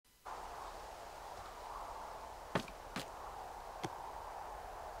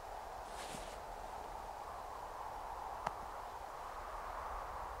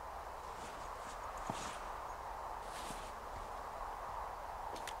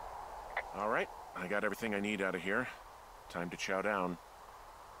All right, I got everything I need out of here. Time to chow down.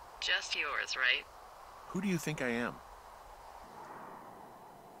 Just yours, right? Who do you think I am?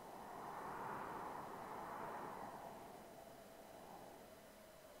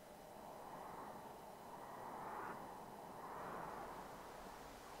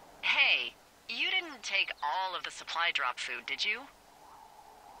 Hey, you didn't take all of the supply drop food, did you?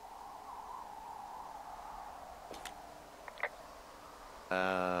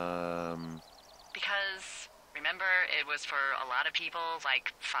 Because, remember, it was for a lot of people,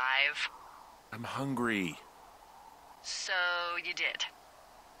 like 5. I'm hungry. So you did.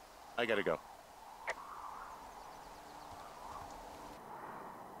 I gotta go.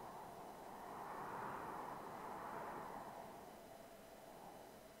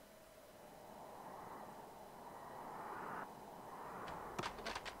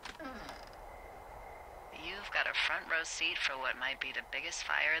 You've got a front row seat for what might be the biggest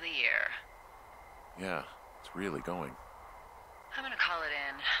fire of the year. Yeah, it's really going. I'm gonna call it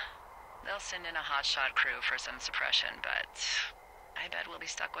in. They'll send in a hotshot crew for some suppression, but I bet we'll be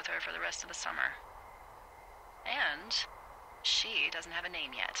stuck with her for the rest of the summer. And she doesn't have a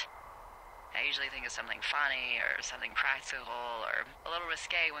name yet. I usually think of something funny or something practical or a little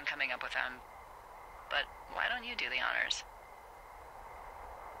risque when coming up with them. But why don't you do the honors?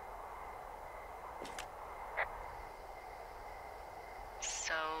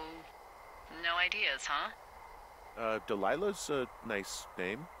 So, no ideas, huh? Delilah's a nice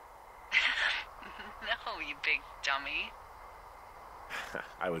name. No, you big dummy.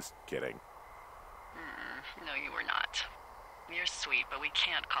 I was kidding. No, you were not. You're sweet, but we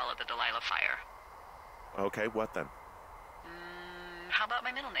can't call it the Delilah Fire. Okay, what then? How about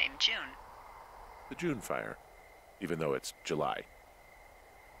my middle name, June? The June fire. Even though it's July.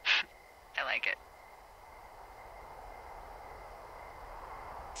 I like it.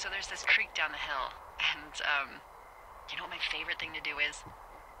 So there's this creek down the hill, and, you know what my favorite thing to do is?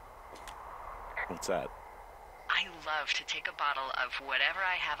 What's that? I love to take a bottle of whatever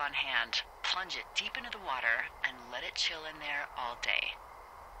I have on hand, plunge it deep into the water, and let it chill in there all day.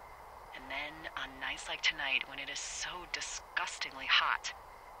 And then, on nights like tonight, when it is so disgustingly hot,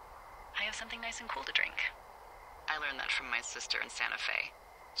 I have something nice and cool to drink. I learned that from my sister in Santa Fe.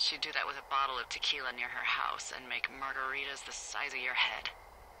 She'd do that with a bottle of tequila near her house and make margaritas the size of your head.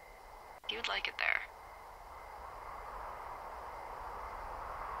 You'd like it there.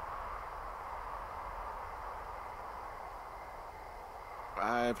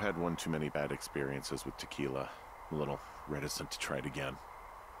 I've had one too many bad experiences with tequila. I'm a little reticent to try it again.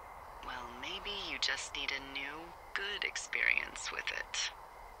 Well, maybe you just need a new, good experience with it.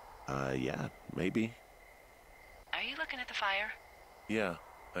 Yeah, maybe. Are you looking at the fire? Yeah,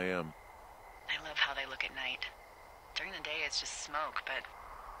 I am. I love how they look at night. During the day, it's just smoke, but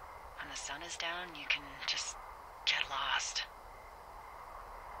when the sun is down, you can just get lost.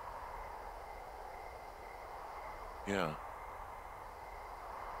 Yeah.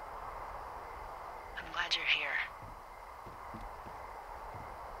 I'm glad you're here.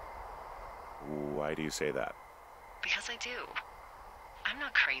 Why do you say that? Because I do. I'm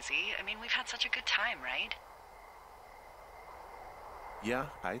not crazy. I mean, we've had such a good time, right? Yeah,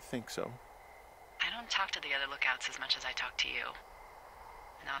 I think so. I don't talk to the other lookouts as much as I talk to you.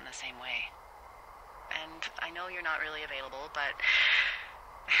 Not in the same way. And I know you're not really available, but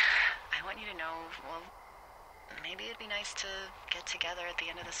I want you to know, well, maybe it'd be nice to get together at the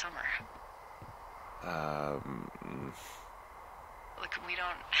end of the summer. Look, we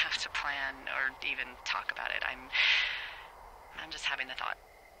don't have to plan or even talk about it. I'm just having the thought.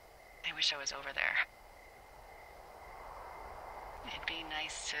 I wish I was over there. It'd be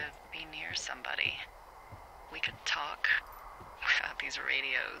nice to be near somebody. We could talk without these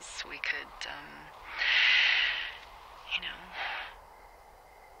radios. We could, you know.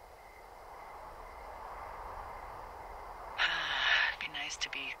 It'd be nice to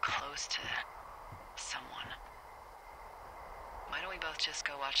be close to someone. Why don't we both just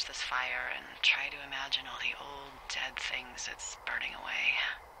go watch this fire and try to imagine all the old, dead things it's burning away?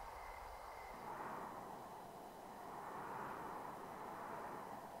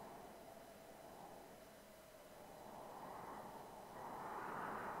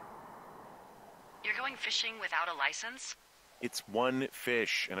 You're going fishing without a license? It's one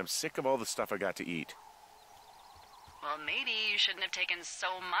fish, and I'm sick of all the stuff I got to eat. Well, maybe you shouldn't have taken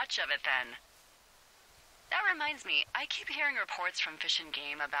so much of it then. That reminds me, I keep hearing reports from Fish and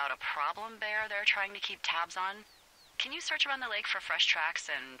Game about a problem bear they're trying to keep tabs on. Can you search around the lake for fresh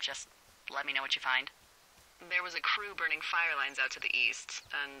tracks and just let me know what you find? There was a crew burning fire lines out to the east,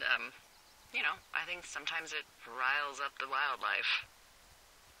 and, you know, I think sometimes it riles up the wildlife.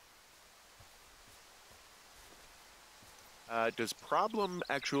 Does problem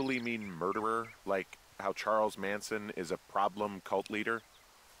actually mean murderer? Like how Charles Manson is a problem cult leader?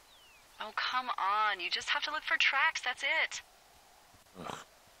 Oh, come on. You just have to look for tracks, that's it. Ugh,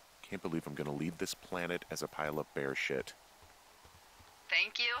 can't believe I'm gonna leave this planet as a pile of bear shit.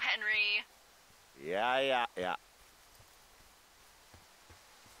 Thank you, Henry. Yeah.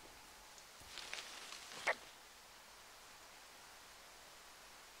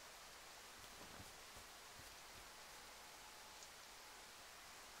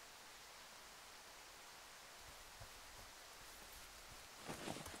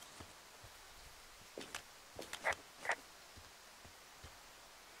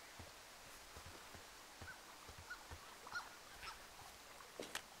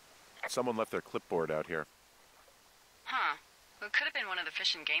 Someone left their clipboard out here. Huh. Well, it could have been one of the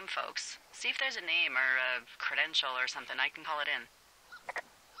Fish and Game folks. See if there's a name or a credential or something. I can call it in.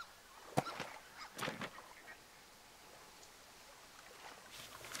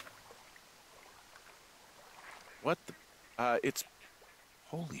 What the? It's...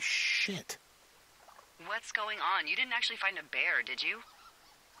 Holy shit. What's going on? You didn't actually find a bear, did you?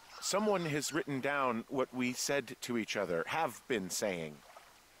 Someone has written down what we said to each other, have been saying.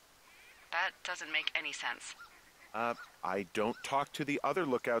 That doesn't make any sense. I don't talk to the other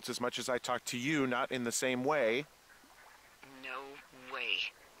lookouts as much as I talk to you, not in the same way. No way.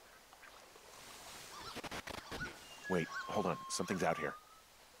 Wait, hold on. Something's out here.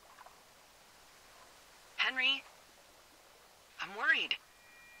 Henry? I'm worried.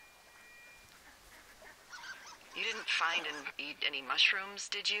 You didn't find and eat any mushrooms,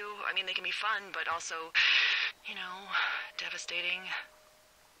 did you? I mean, they can be fun, but also, devastating.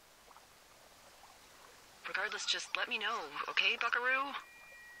 Regardless, just let me know, okay, buckaroo?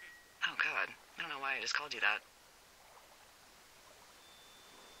 Oh, God. I don't know why I just called you that.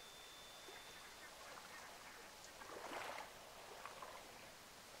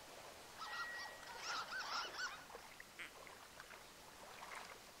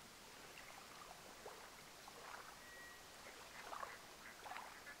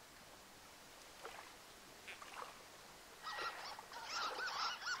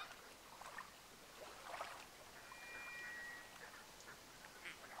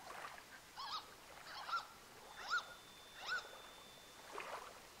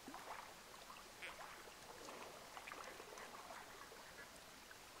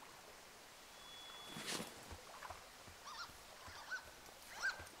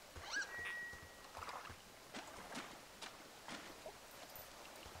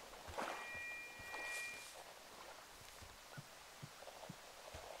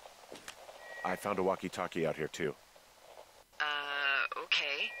 I found a walkie-talkie out here, too.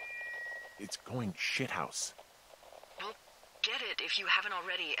 Okay. It's going shithouse. Well, get it if you haven't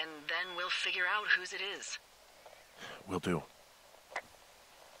already, and then we'll figure out whose it is. Will do.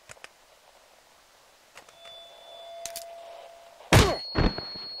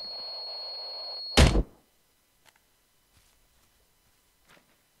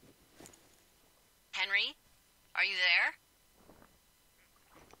 Henry? Are you there?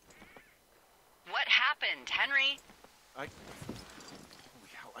 What happened, Henry? Holy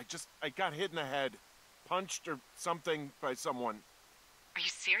hell, I got hit in the head. Punched or something by someone. Are you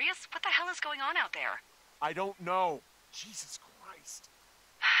serious? What the hell is going on out there? I don't know. Jesus Christ.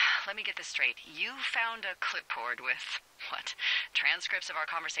 Let me get this straight. You found a clipboard with, what, transcripts of our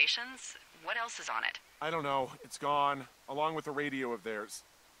conversations? What else is on it? I don't know. It's gone, along with the radio of theirs.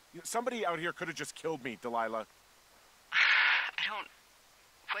 Somebody out here could have just killed me, Delilah.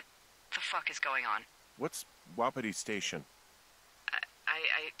 What the fuck is going on? What's Wapiti Station?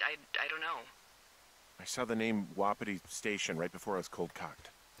 I don't know. I saw the name Wapiti Station right before I was cold-cocked.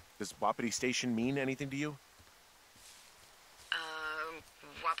 Does Wapiti Station mean anything to you?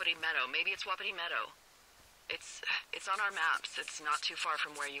 Wapiti Meadow. Maybe it's Wapiti Meadow. It's on our maps. It's not too far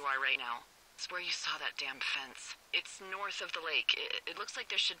from where you are right now. It's where you saw that damn fence. It's north of the lake. It looks like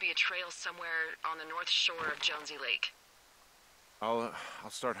there should be a trail somewhere on the north shore of Jonesy Lake. I'll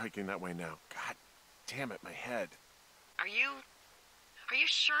start hiking that way now. God damn it, my head. Are you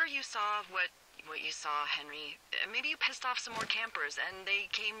sure you saw what you saw, Henry? Maybe you pissed off some more campers and they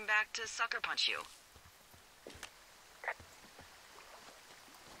came back to sucker punch you.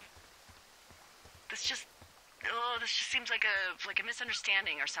 This just seems like a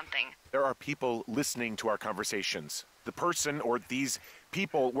misunderstanding or something. There are people listening to our conversations. The person or these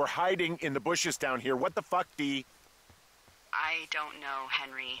people were hiding in the bushes down here. What the fuck, Dee? I don't know,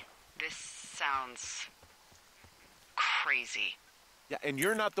 Henry. This sounds crazy. Yeah, and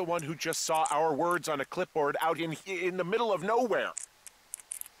you're not the one who just saw our words on a clipboard out in the middle of nowhere.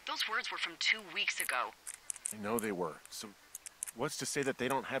 Those words were from 2 weeks ago. I know they were. So what's to say that they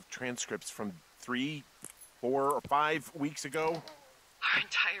don't have transcripts from 3, 4, or 5 weeks ago? Our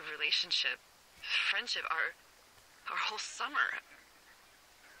entire relationship, friendship, our whole summer.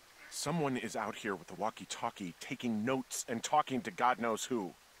 Someone is out here with the walkie-talkie, taking notes and talking to God knows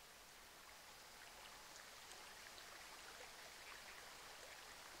who.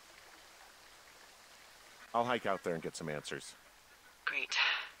 I'll hike out there and get some answers. Great.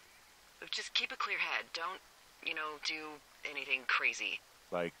 Just keep a clear head. Don't, do anything crazy.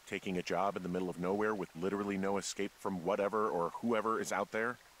 Like taking a job in the middle of nowhere with literally no escape from whatever or whoever is out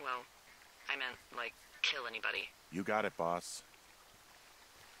there? Well, I meant, kill anybody. You got it, boss.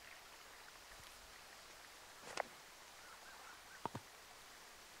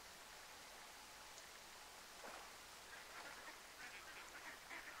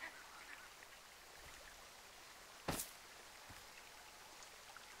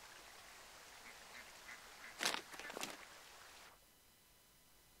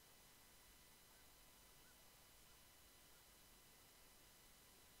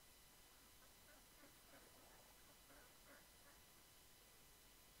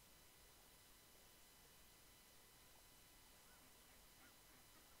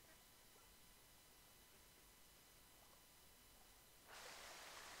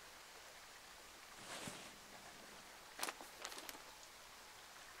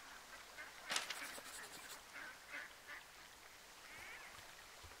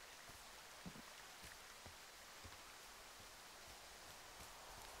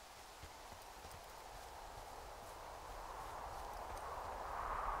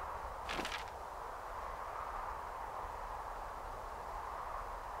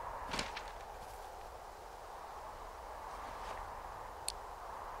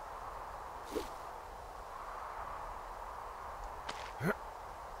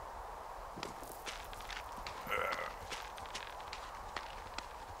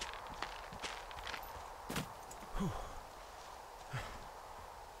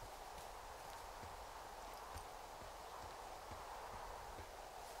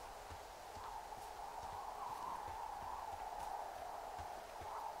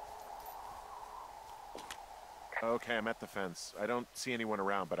 Okay, I'm at the fence. I don't see anyone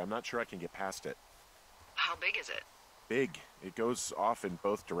around, but I'm not sure I can get past it. How big is it? Big. It goes off in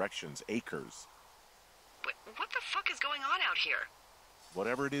both directions. Acres. But what the fuck is going on out here?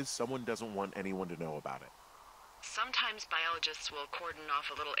 Whatever it is, someone doesn't want anyone to know about it. Sometimes biologists will cordon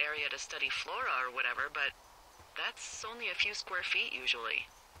off a little area to study flora or whatever, but that's only a few square feet usually.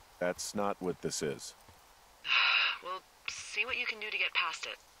 That's not what this is. Well, see what you can do to get past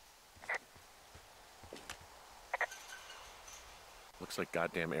it. Looks like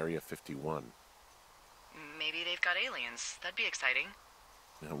goddamn Area 51. Maybe they've got aliens. That'd be exciting.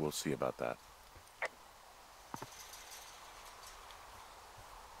 Yeah, we'll see about that.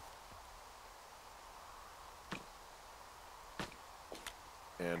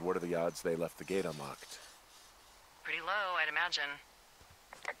 And what are the odds they left the gate unlocked? Pretty low, I'd imagine.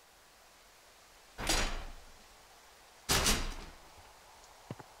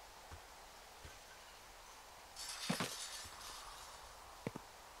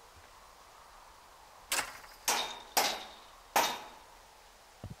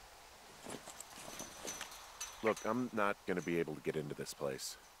 Look, I'm not going to be able to get into this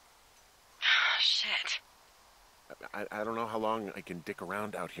place. Shit. I don't know how long I can dick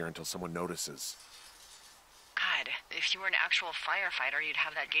around out here until someone notices. God, if you were an actual firefighter, you'd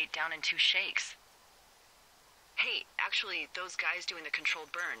have that gate down in 2 shakes. Hey, actually, those guys doing the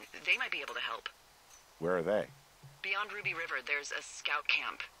controlled burn, they might be able to help. Where are they? Beyond Ruby River, there's a scout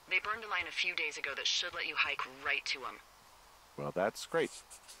camp. They burned a line a few days ago that should let you hike right to them. Well, that's great.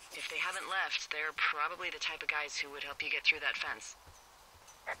 If they haven't left, they're probably the type of guys who would help you get through that fence.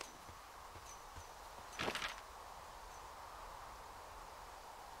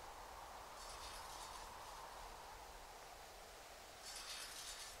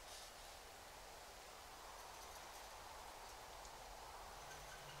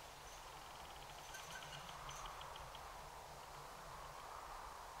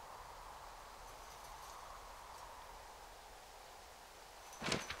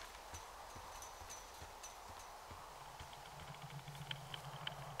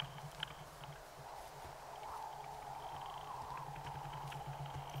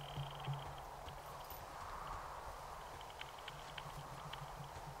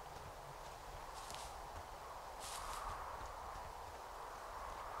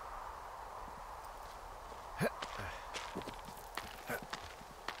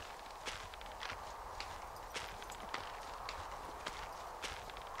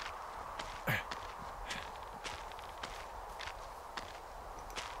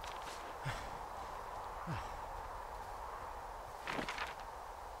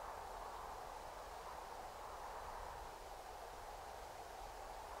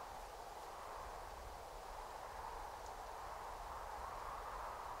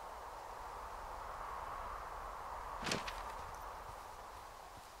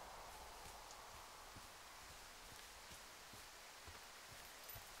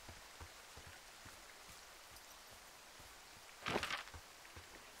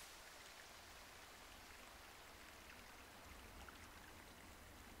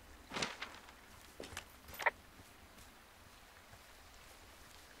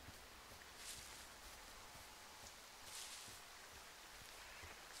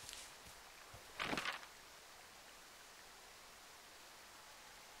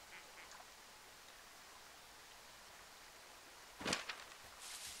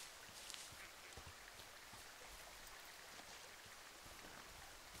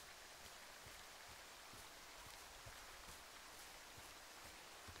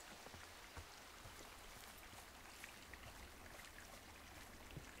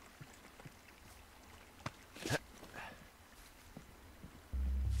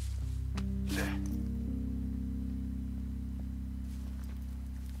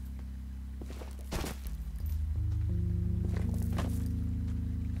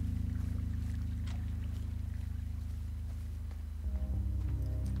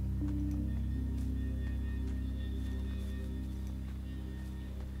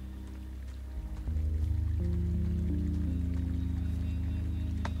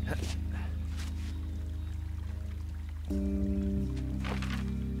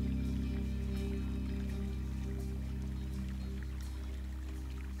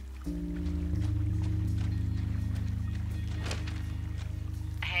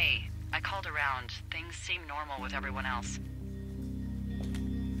 called around. Things seem normal with everyone else.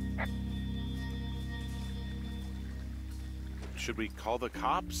 Should we call the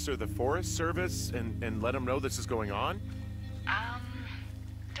cops or the Forest Service and let them know this is going on?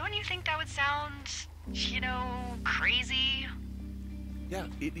 Don't you think that would sound, crazy? Yeah,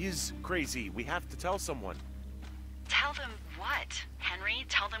 it is crazy. We have to tell someone. Tell them what, Henry?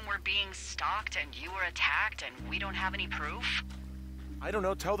 Tell them we're being stalked and you were attacked and we don't have any proof? I don't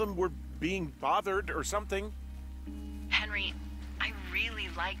know, tell them we're being bothered or something. Henry, I really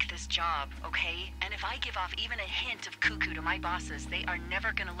like this job, okay? And if I give off even a hint of cuckoo to my bosses, they are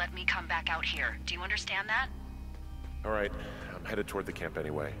never gonna let me come back out here. Do you understand that? All right, I'm headed toward the camp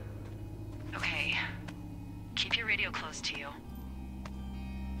anyway. Okay. Keep your radio close to you.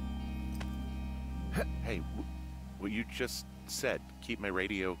 Hey, what you just said, keep my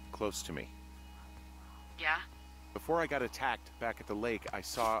radio close to me. Yeah? Before I got attacked back at the lake, I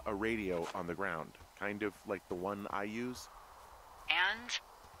saw a radio on the ground, kind of like the one I use. And?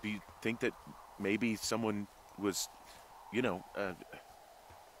 Do you think that maybe someone was, I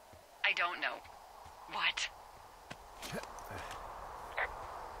don't know. What?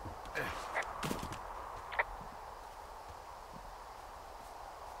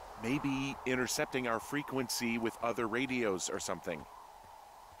 Maybe intercepting our frequency with other radios or something.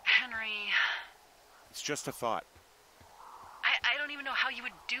 Henry... It's just a thought. I don't even know how you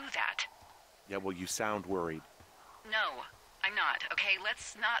would do that. Yeah, well, you sound worried. No, I'm not, okay?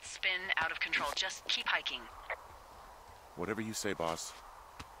 Let's not spin out of control. Just keep hiking. Whatever you say, boss.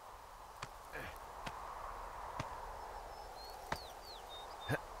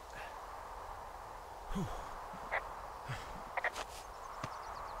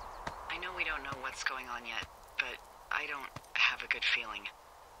 I know we don't know what's going on yet, but I don't have a good feeling.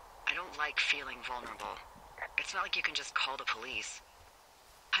 I don't like feeling vulnerable. It's not like you can just call the police.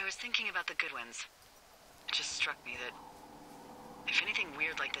 I was thinking about the Goodwins. It just struck me that if anything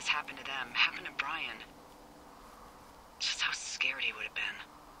weird like this happened to them, happened to Brian, just how scared he would have been.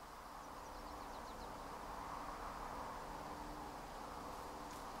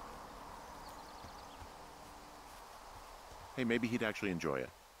 Hey, maybe he'd actually enjoy it.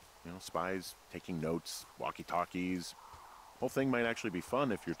 Spies, taking notes, walkie-talkies. Whole thing might actually be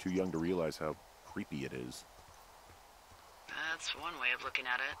fun if you're too young to realize how creepy it is. That's one way of looking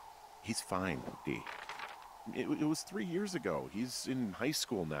at it. He's fine, Dee. It was 3 years ago. He's in high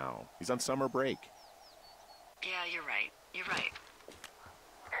school now. He's on summer break. Yeah, you're right. You're right.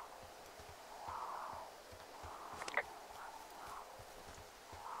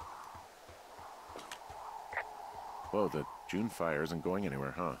 Whoa, the June fire isn't going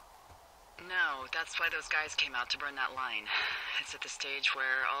anywhere, huh? No, that's why those guys came out to burn that line. It's at the stage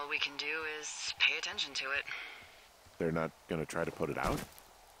where all we can do is pay attention to it. They're not gonna try to put it out?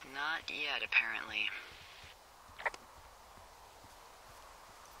 Not yet, apparently.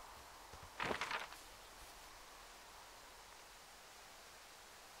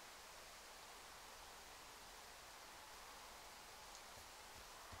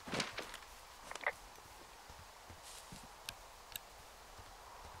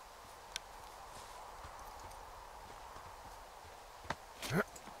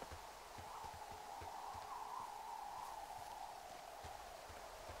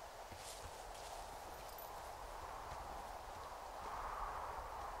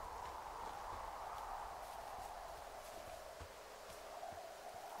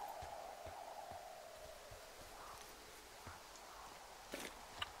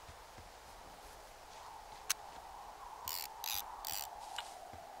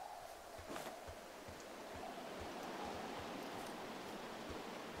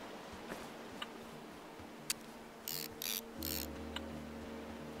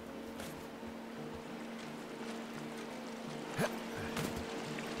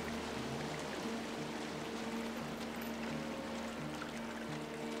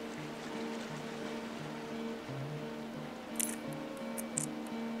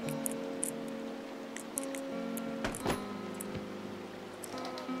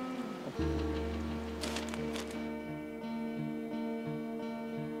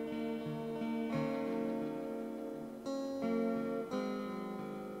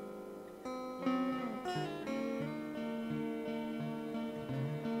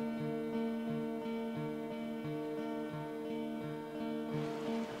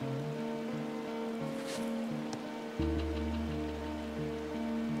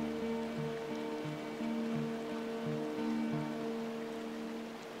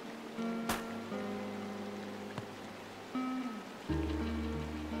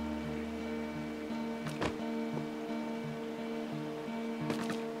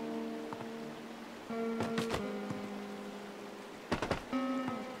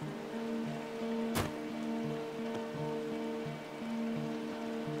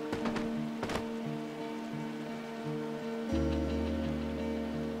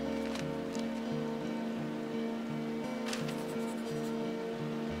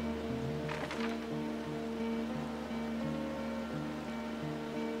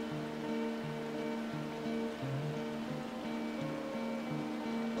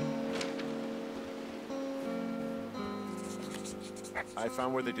 I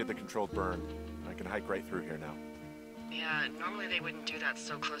found where they did the controlled burn. I can hike right through here now. Yeah, normally they wouldn't do that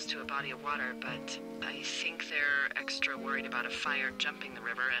so close to a body of water, but I think they're extra worried about a fire jumping the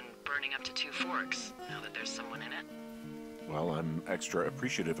river and burning up to 2 forks, now that there's someone in it. Well, I'm extra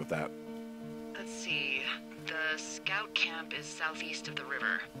appreciative of that. Let's see. The scout camp is southeast of the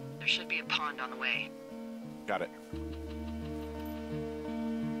river. There should be a pond on the way. Got it.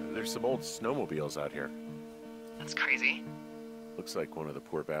 There's some old snowmobiles out here. That's crazy. Looks like one of the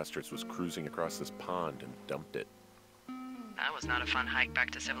poor bastards was cruising across this pond and dumped it. That was not a fun hike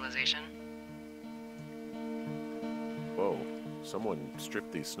back to civilization. Whoa, someone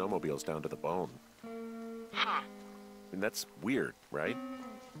stripped these snowmobiles down to the bone. Huh. And that's weird, right?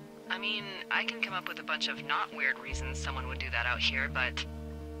 I mean, I can come up with a bunch of not weird reasons someone would do that out here, but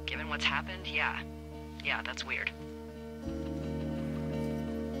given what's happened, yeah. Yeah, that's weird.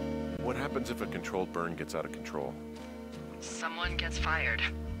 What happens if a controlled burn gets out of control? Someone gets fired.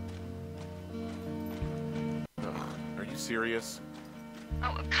 Ugh, are you serious?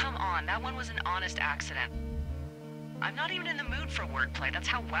 Oh, come on. That one was an honest accident. I'm not even in the mood for wordplay. That's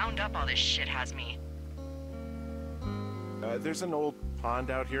how wound up all this shit has me. There's an old pond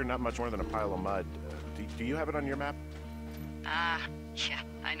out here, not much more than a pile of mud. Do you have it on your map? Yeah,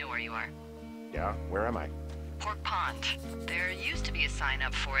 I know where you are. Yeah? Where am I? Pork Pond. There used to be a sign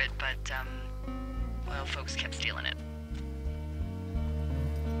up for it, but, well, folks kept stealing it.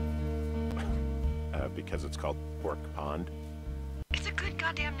 Because it's called Pork Pond? It's a good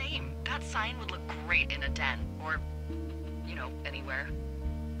goddamn name. That sign would look great in a den, or, you know, anywhere.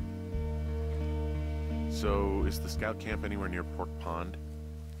 So, is the scout camp anywhere near Pork Pond?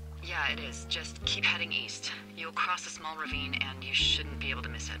 Yeah, it is. Just keep heading east. You'll cross a small ravine, and you shouldn't be able to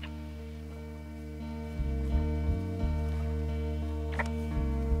miss it.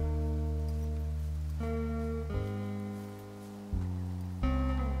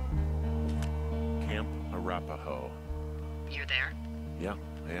 Camp Arapaho. You're there? Yeah,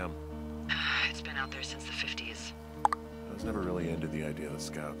 I am. It's been out there since the 50s. I was never really into the idea of the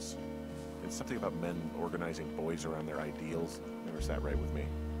scouts. It's something about men organizing boys around their ideals. Never sat right with me.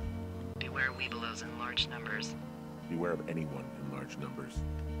 Beware weebelows in large numbers. Beware of anyone in large numbers.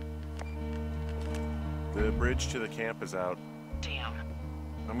 The bridge to the camp is out. Damn.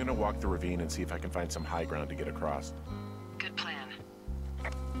 I'm gonna walk the ravine and see if I can find some high ground to get across. Good plan.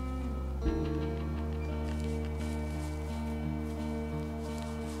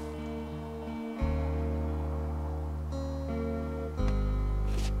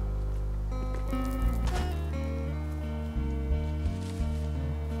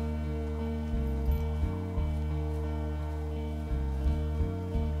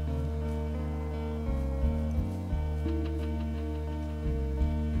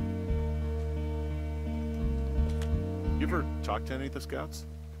 You ever talk to any of the scouts?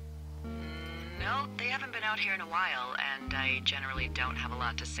 No, they haven't been out here in a while, and I generally don't have a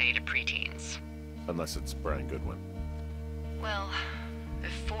lot to say to preteens. Unless it's Brian Goodwin. Well,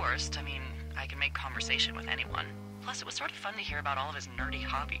 if forced, I mean, I can make conversation with anyone. Plus, it was sort of fun to hear about all of his nerdy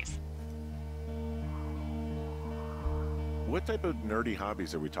hobbies. What type of nerdy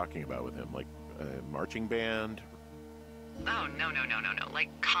hobbies are we talking about with him? Like a marching band? Oh, no. Like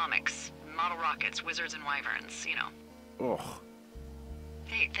comics, model rockets, wizards and wyverns, you know. Ugh.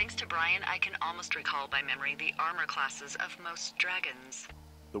 Hey, thanks to Brian, I can almost recall by memory the armor classes of most dragons.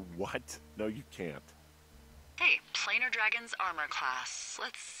 The what? No, you can't. Hey, planar dragon's armor class.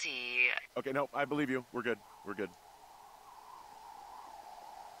 Let's see. Okay, no, I believe you. We're good. We're good.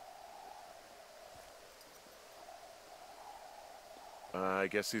 I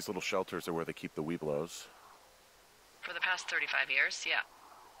guess these little shelters are where they keep the weeblos. For the past 35 years, yeah.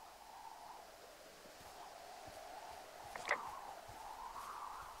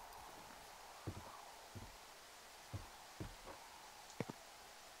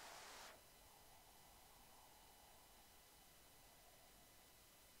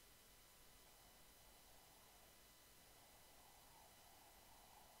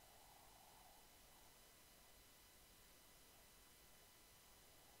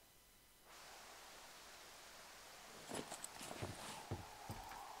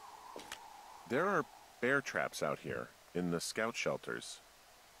 There are bear traps out here in the scout shelters.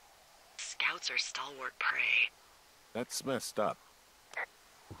 Scouts are stalwart prey. That's messed up.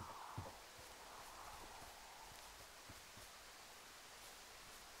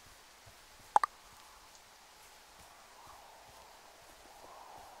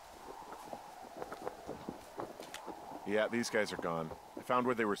 Yeah, these guys are gone. I found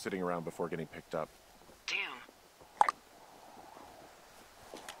where they were sitting around before getting picked up. Damn.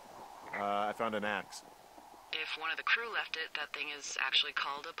 I found an axe. Ew. If one of the crew left it, that thing is actually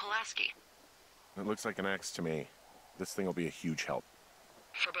called a Pulaski. It looks like an axe to me. This thing will be a huge help.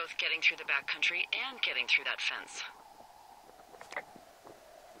 For both getting through the backcountry and getting through that fence.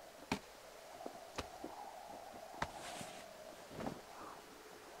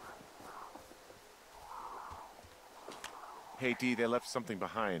 Hey, Dee, they left something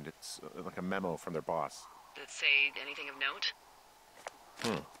behind. It's like a memo from their boss. Did it say anything of note?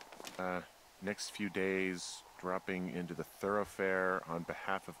 Next few days, dropping into the thoroughfare on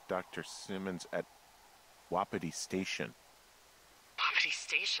behalf of Dr. Simmons at Wapiti Station. Wapiti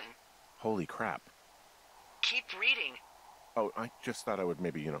Station? Holy crap. Keep reading. Oh, I just thought I would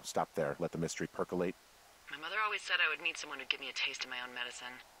maybe, stop there, let the mystery percolate. My mother always said I would meet someone who'd give me a taste of my own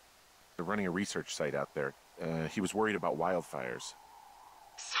medicine. They're running a research site out there. He was worried about wildfires.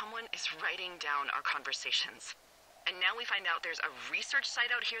 Someone is writing down our conversations. And now we find out there's a research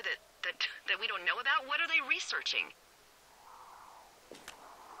site out here that we don't know about? What are they researching?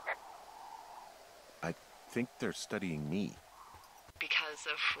 I think they're studying me. Because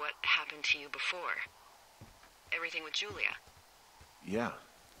of what happened to you before. Everything with Julia. Yeah.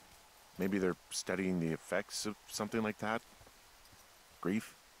 Maybe they're studying the effects of something like that.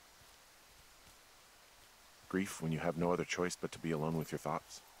 Grief. Grief when you have no other choice but to be alone with your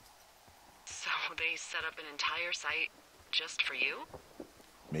thoughts. So they set up an entire site just for you?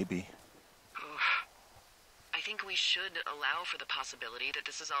 Maybe. Oof. I think we should allow for the possibility that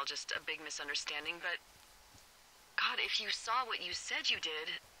this is all just a big misunderstanding, but... God, if you saw what you said you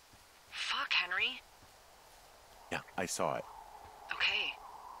did... Fuck, Henry. Yeah, I saw it. Okay.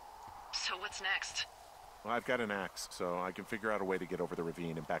 So what's next? Well, I've got an axe, so I can figure out a way to get over the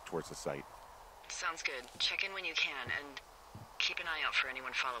ravine and back towards the site. Sounds good. Check in when you can, and keep an eye out for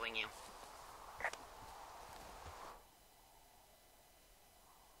anyone following you.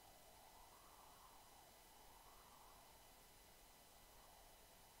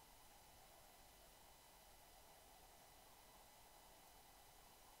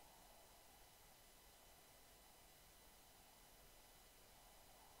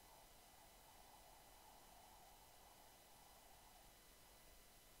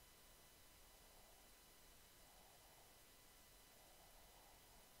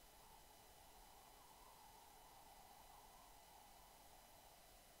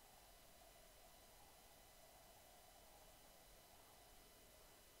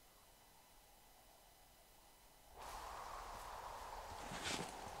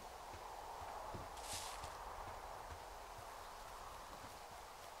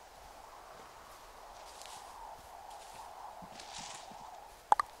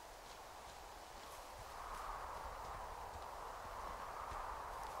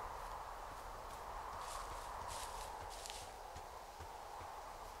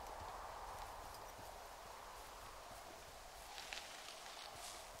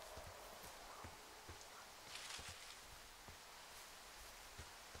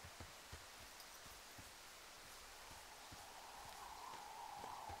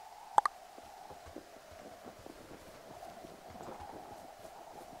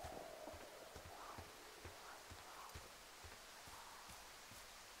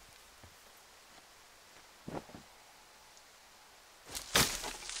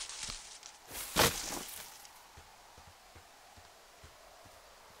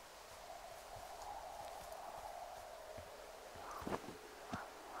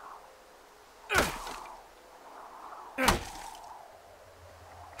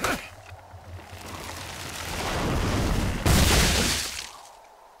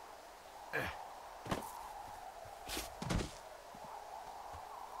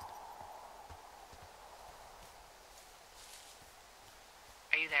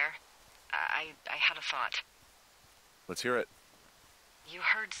 Are you there? I had a thought. Let's hear it. You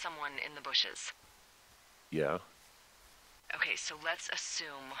heard someone in the bushes. Yeah? Okay, so let's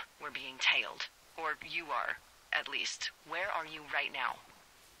assume we're being tailed. Or you are, at least. Where are you right now?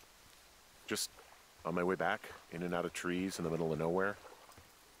 Just on my way back, in and out of trees in the middle of nowhere.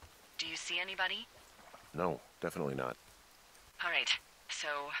 Do you see anybody? No, definitely not. All right, so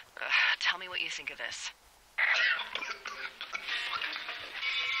tell me what you think of this.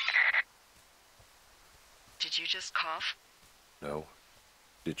 Did you just cough? No.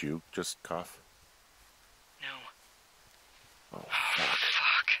 Did you just cough? No. Oh, fuck.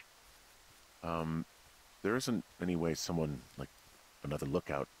 There isn't any way someone, like another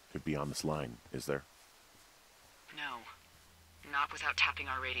lookout, could be on this line, is there? No. Not without tapping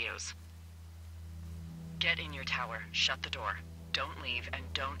our radios. Get in your tower, shut the door. Don't leave, and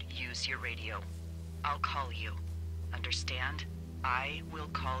don't use your radio. I'll call you. Understand? I will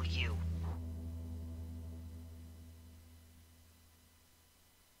call you.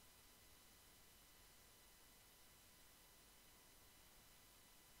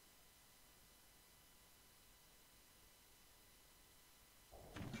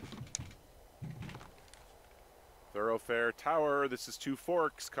 Thoroughfare Tower, this is Two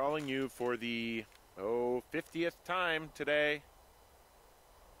Forks calling you for the, 50th time today.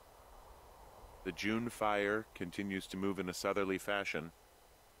 The June fire continues to move in a southerly fashion.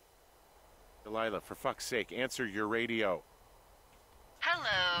 Delilah, for fuck's sake, answer your radio.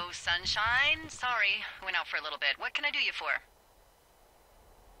 Hello, sunshine. Sorry, went out for a little bit. What can I do you for?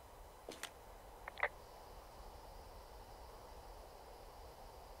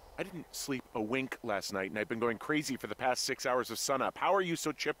 I didn't sleep a wink last night, and I've been going crazy for the past 6 hours of sunup. How are you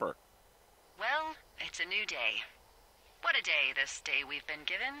so chipper? Well, it's a new day. What a day, this day we've been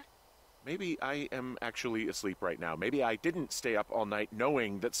given. Maybe I am actually asleep right now. Maybe I didn't stay up all night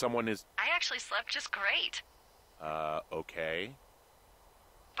knowing that someone is... I actually slept just great. Okay.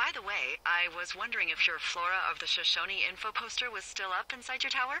 By the way, I was wondering if your Flora of the Shoshone info poster was still up inside your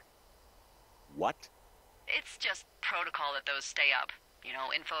tower? What? It's just protocol that those stay up. You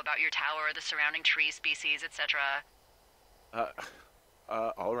know, info about your tower, the surrounding tree species, etc.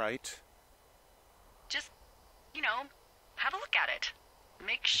 All right. Just, you know, have a look at it.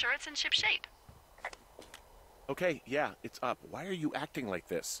 Make sure it's in ship shape. Okay, yeah, it's up. Why are you acting like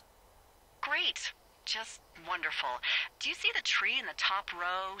this? Great. Just wonderful. Do you see the tree in the top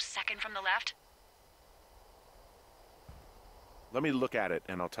row, second from the left? Let me look at it,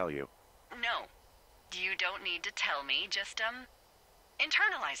 and I'll tell you. No. You don't need to tell me. Just,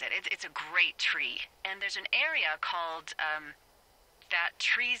 internalize it. It's a great tree. And there's an area called, that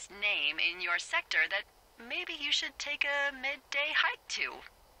tree's name in your sector that maybe you should take a midday hike to.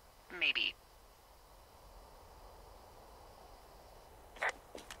 Maybe.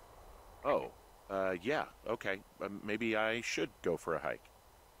 Oh, yeah, okay. Maybe I should go for a hike.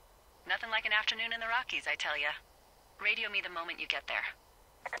 Nothing like an afternoon in the Rockies, I tell ya. Radio me the moment you get there.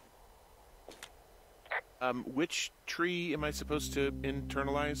 Which tree am I supposed to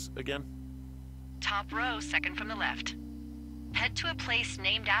internalize again? Top row, second from the left. Head to a place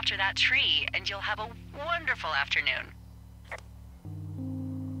named after that tree, and you'll have a wonderful afternoon.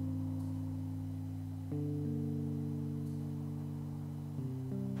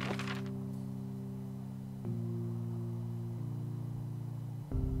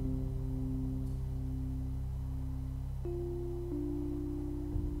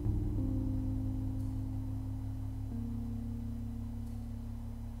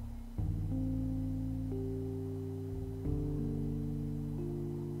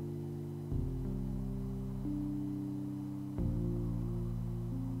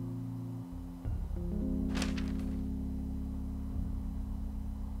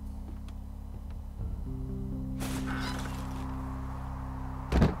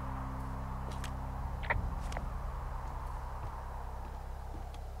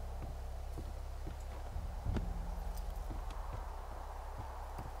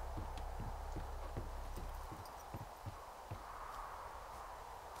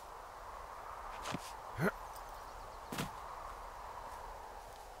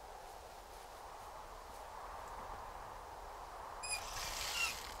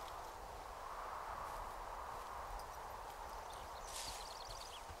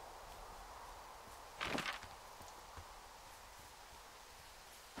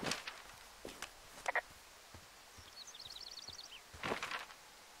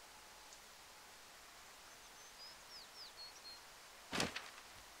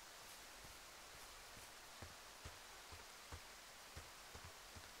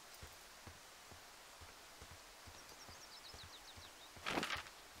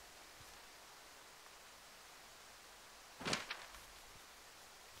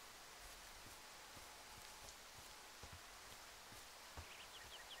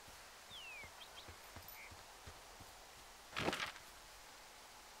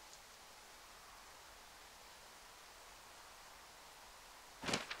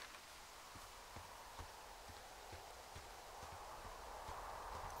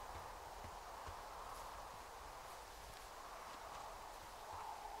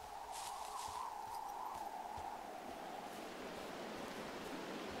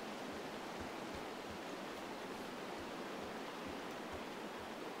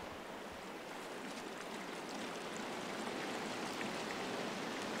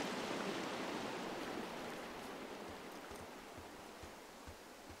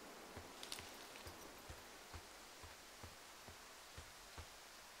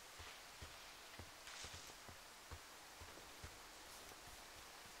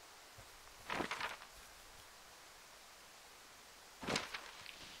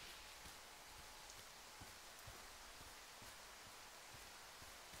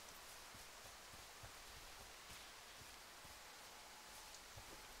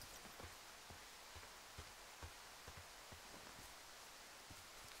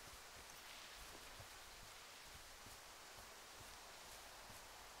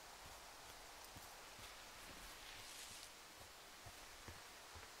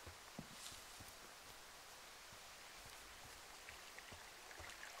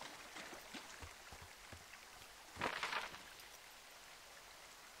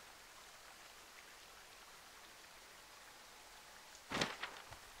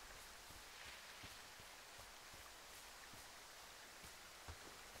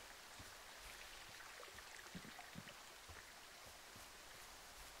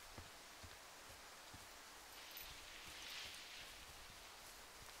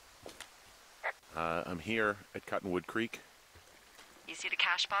 I'm here at Cottonwood Creek. You see the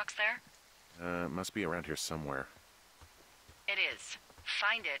cash box there? Must be around here somewhere. It is.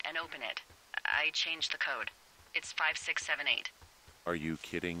 Find it and open it. I changed the code. It's 5678. Are you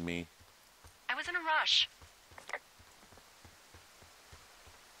kidding me? I was in a rush.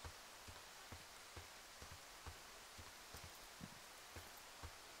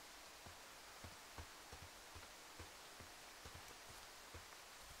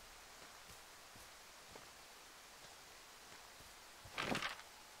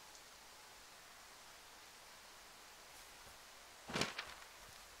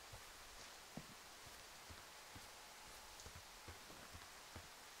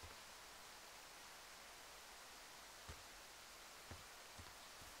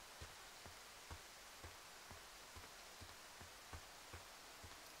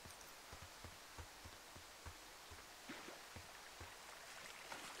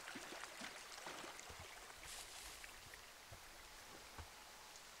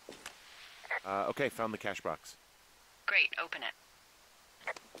 Okay, found the cash box. Great, open it.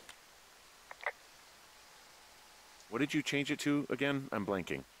 What did you change it to again? I'm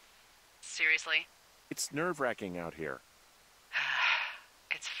blanking. Seriously? It's nerve-wracking out here.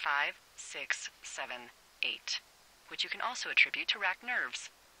 It's 5678, which you can also attribute to racked nerves.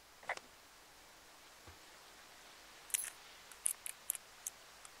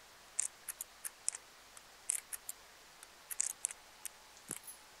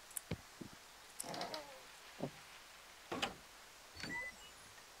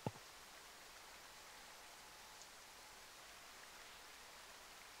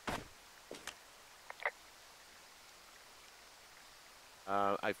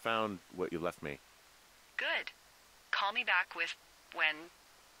 I found what you left me. Good. Call me back with when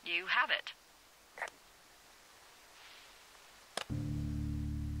you have it.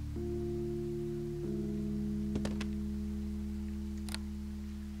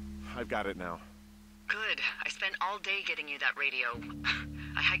 I've got it now. Good. I spent all day getting you that radio.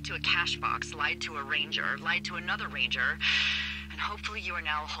 I hiked to a cash box, lied to a ranger, lied to another ranger, and hopefully you are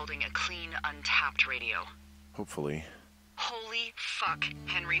now holding a clean, untapped radio. Hopefully. Holy fuck,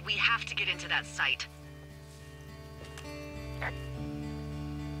 Henry, we have to get into that site.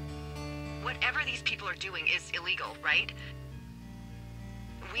 Whatever these people are doing is illegal, right?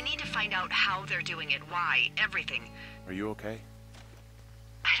 We need to find out how they're doing it, why, everything. Are you okay?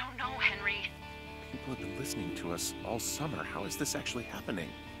 I don't know, Henry. People have been listening to us all summer. How is this actually happening?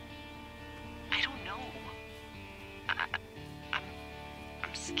 I don't know.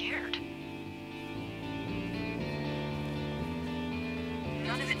 I'm scared.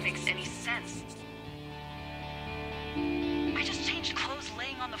 None of it makes any sense. I just changed clothes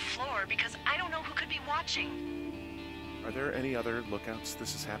laying on the floor because I don't know who could be watching. Are there any other lookouts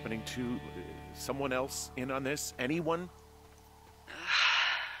this is happening to? Someone else in on this? Anyone?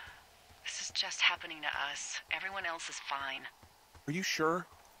 This is just happening to us. Everyone else is fine. Are you sure?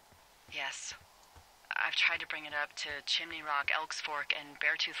 Yes. I've tried to bring it up to Chimney Rock, Elks Fork, and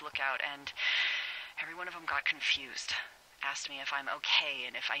Beartooth Lookout, and every one of them got confused. Asked me if I'm okay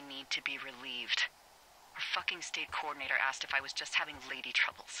and if I need to be relieved. Our fucking state coordinator asked if I was just having lady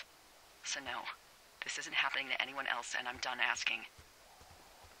troubles. So no, this isn't happening to anyone else, and I'm done asking.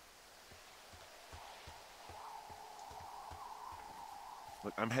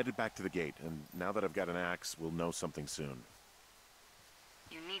 Look, I'm headed back to the gate, and now that I've got an axe, we'll know something soon.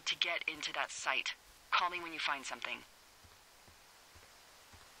 You need to get into that site. Call me when you find something.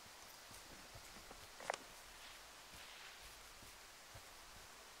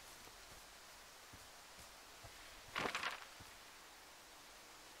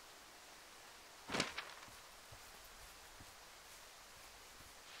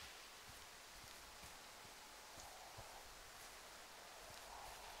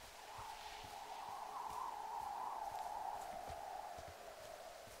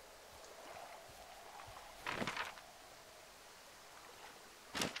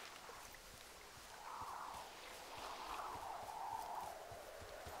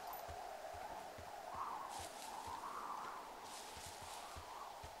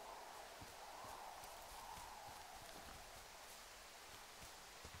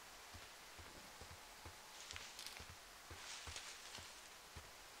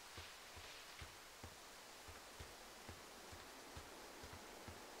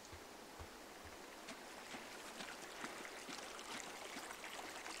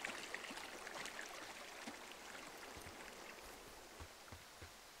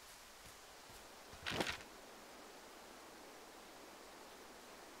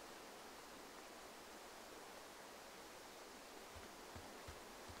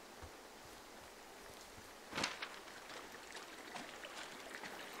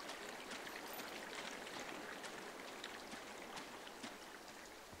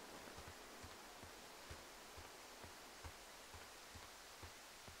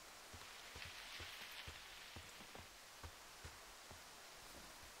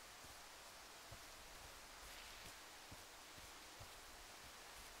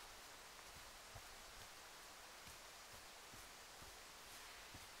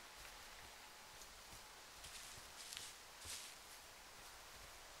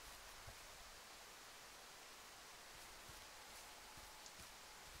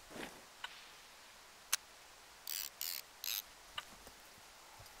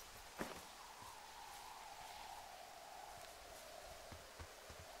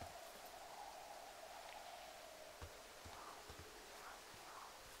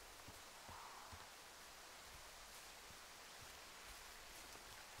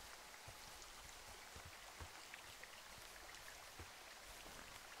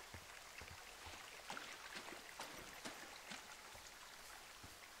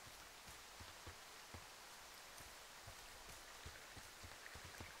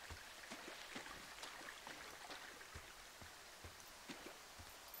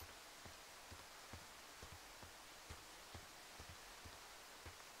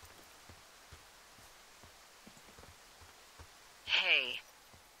 Hey,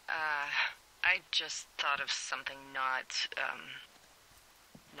 I just thought of something not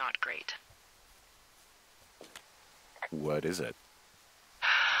great. What is it?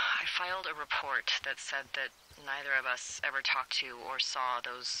 I filed a report that said that neither of us ever talked to or saw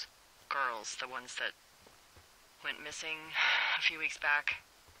those girls, the ones that went missing a few weeks back.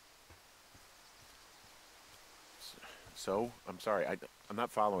 So? I'm sorry, I'm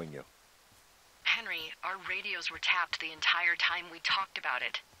not following you. Henry, our radios were tapped the entire time we talked about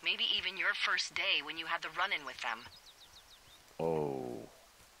it. Maybe even your first day when you had the run-in with them. Oh.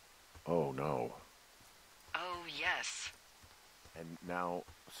 Oh, no. Oh, yes. And now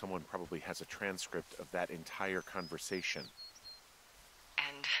someone probably has a transcript of that entire conversation.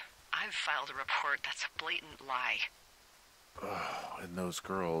 And I've filed a report that's a blatant lie. Oh, and those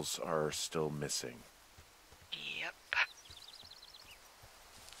girls are still missing. Yep.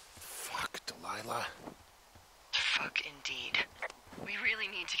 Fuck, Delilah. Fuck indeed. We really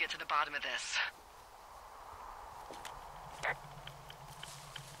need to get to the bottom of this.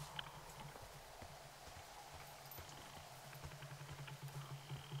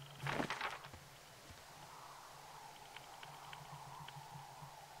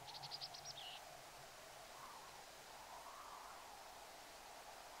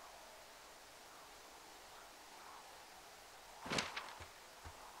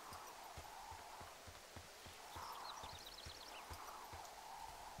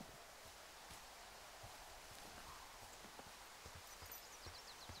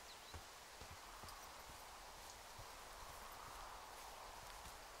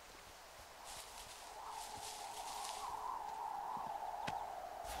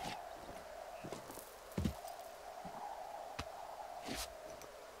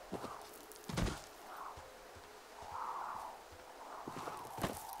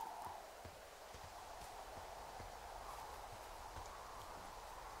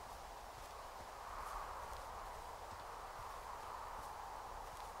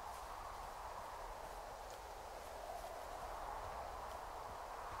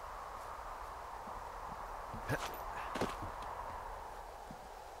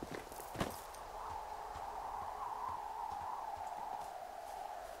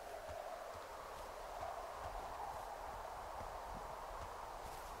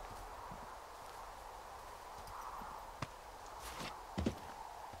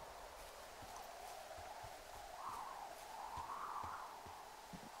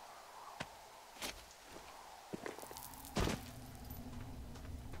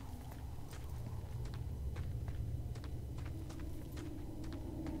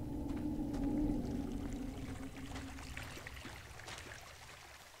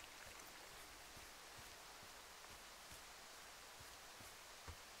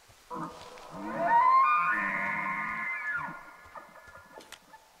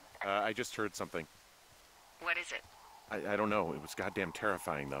 I just heard something. What is it? I don't know. It was goddamn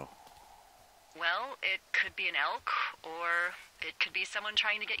terrifying, though. Well, it could be an elk, or it could be someone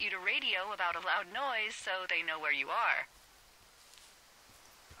trying to get you to radio about a loud noise so they know where you are.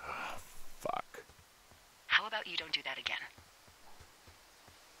 Fuck. How about you don't do that again?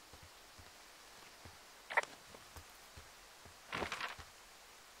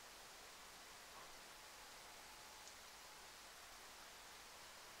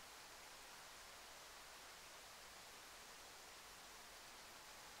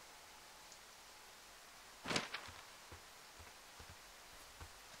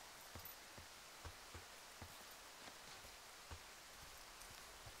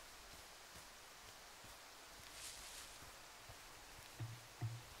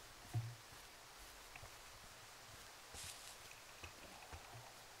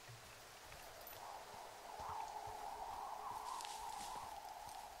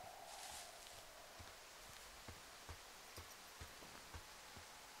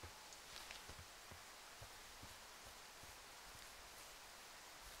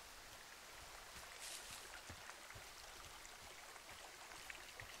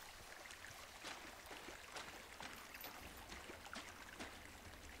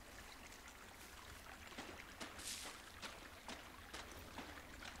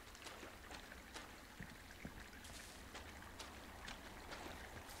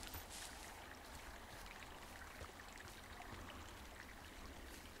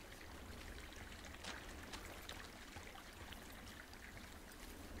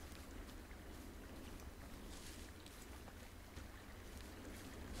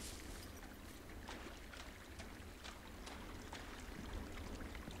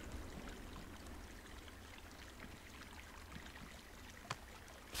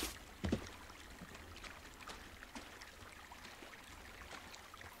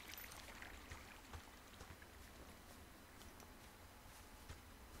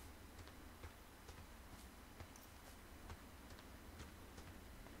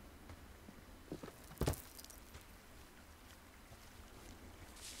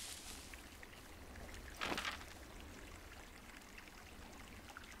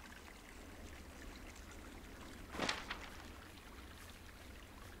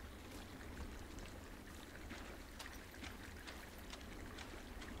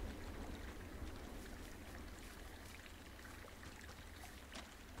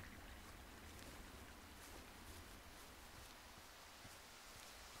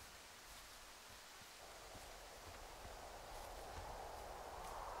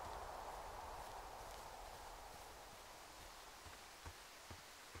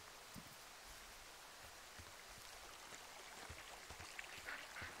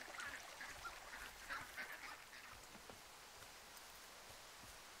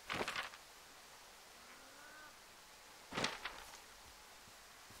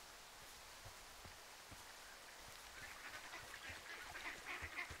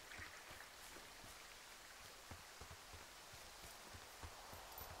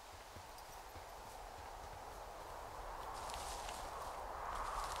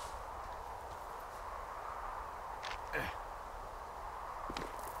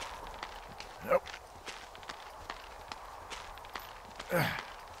 I'm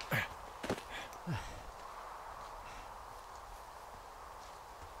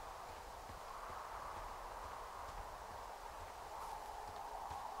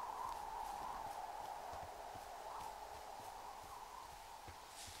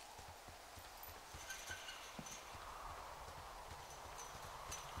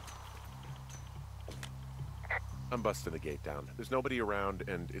busting the gate down. There's nobody around,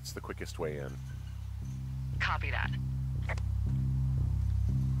 and it's the quickest way in. Copy that.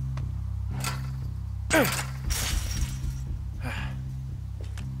 I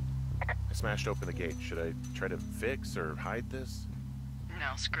smashed open the gate. Should I try to fix or hide this?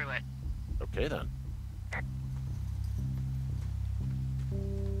 No, screw it. Okay, then.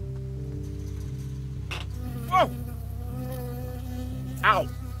 Whoa! Ow!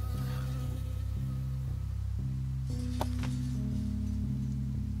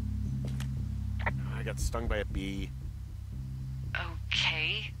 I got stung by a bee.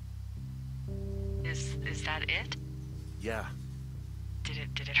 Okay. Is that it? Yeah. Did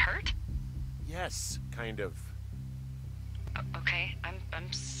it hurt? Yes, kind of. Okay,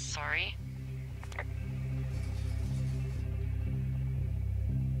 I'm sorry.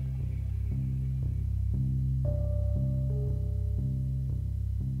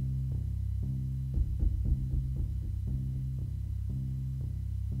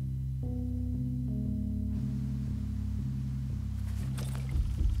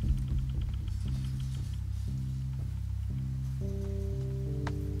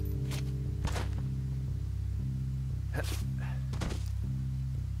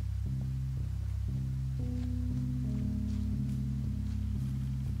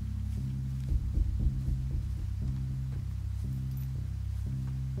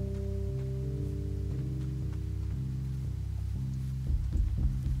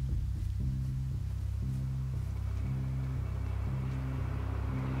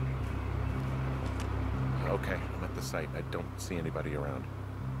 Okay, I'm at the site. I don't see anybody around.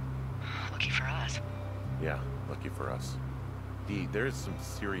 Lucky for us. Yeah, lucky for us. Dee, there's some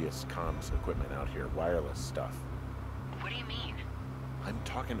serious comms equipment out here, wireless stuff. What do you mean? I'm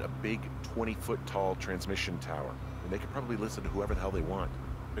talking a big 20-foot tall transmission tower, and they could probably listen to whoever the hell they want.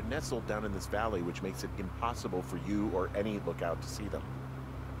 They're nestled down in this valley, which makes it impossible for you or any lookout to see them.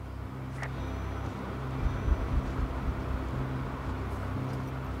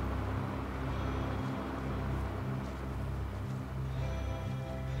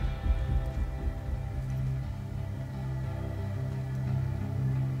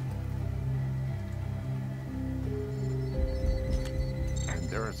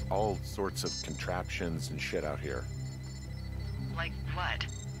 There's all sorts of contraptions and shit out here. Like what?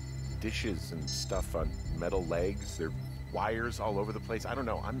 Dishes and stuff on metal legs. There are wires all over the place. I don't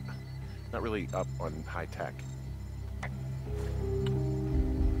know. I'm not really up on high tech.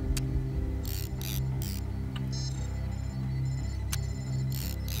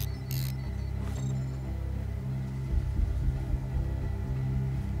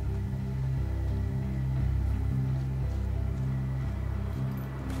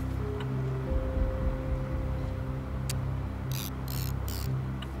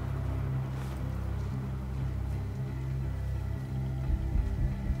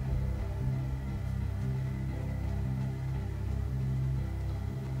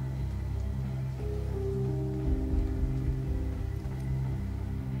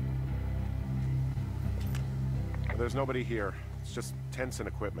 There's nobody here. It's just tents and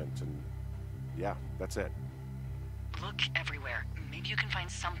equipment, and yeah, that's it. Look everywhere. Maybe you can find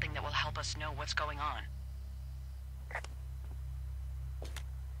something that will help us know what's going on.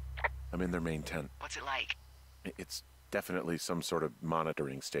 I'm in their main tent. What's it like? It's definitely some sort of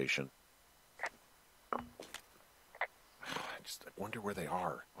monitoring station. I wonder where they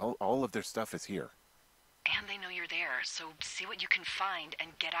are. All of their stuff is here. And they know you're there, so see what you can find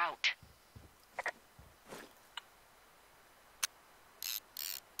and get out.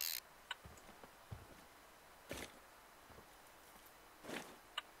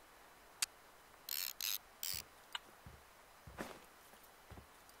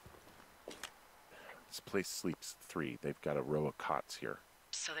 This place sleeps 3. They've got a row of cots here.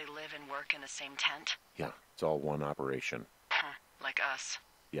 So they live and work in the same tent? Yeah, it's all one operation. Huh, like us.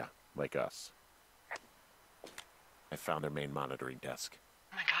 Yeah, like us. I found their main monitoring desk.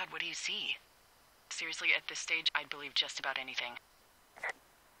 Oh my god, what do you see? Seriously, at this stage, I'd believe just about anything.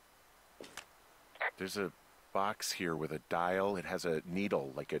 There's a box here with a dial. It has a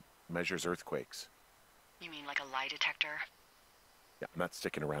needle, like it measures earthquakes. You mean like a lie detector? Yeah, I'm not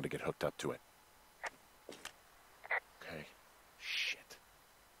sticking around to get hooked up to it. Okay. Shit.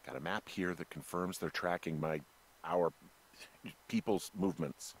 Got a map here that confirms they're tracking our people's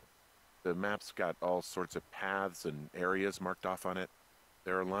movements. The map's got all sorts of paths and areas marked off on it.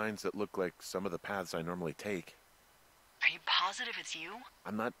 There are lines that look like some of the paths I normally take. Are you positive it's you?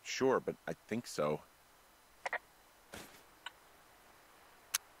 I'm not sure, but I think so.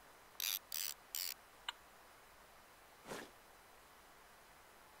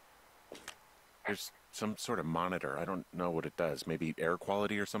 There's some sort of monitor. I don't know what it does. Maybe air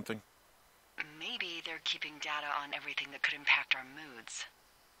quality or something? Maybe they're keeping data on everything that could impact our moods.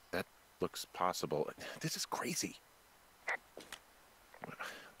 That looks possible. This is crazy.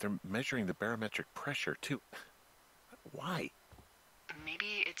 They're measuring the barometric pressure, too. Why?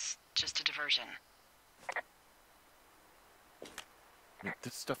 Maybe it's just a diversion.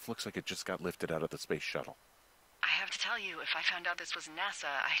 This stuff looks like it just got lifted out of the space shuttle. I have to tell you, if I found out this was NASA,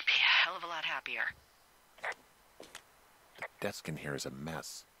 I'd be a hell of a lot happier. The desk in here is a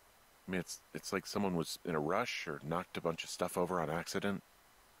mess. I mean, it's like someone was in a rush or knocked a bunch of stuff over on accident.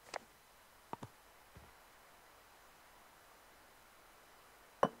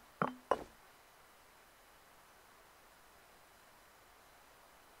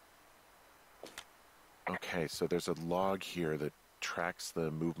 Okay, so there's a log here that tracks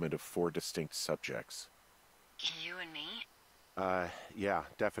the movement of 4 distinct subjects. You and me? Yeah,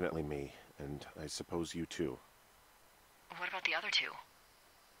 definitely me. And I suppose you too. What about the other two?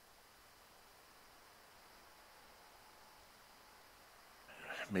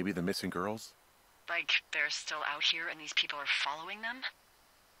 Maybe the missing girls? Like, they're still out here and these people are following them?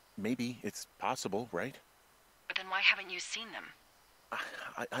 Maybe. It's possible, right? But then why haven't you seen them?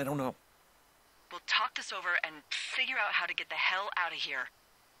 I don't know. We'll talk this over and figure out how to get the hell out of here.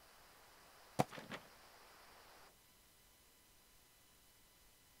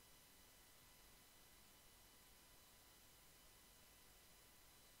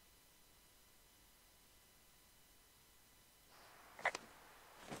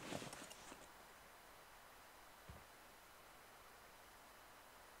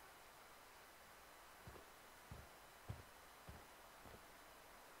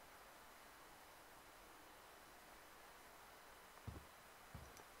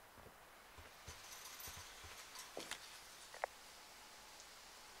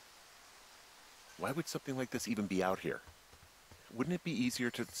 Why would something like this even be out here? Wouldn't it be easier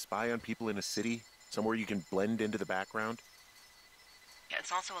to spy on people in a city, somewhere you can blend into the background? Yeah,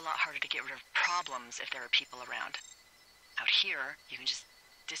 it's also a lot harder to get rid of problems if there are people around. Out here, you can just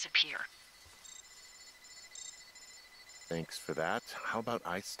disappear. Thanks for that. How about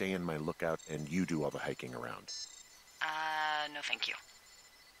I stay in my lookout and you do all the hiking around? No thank you.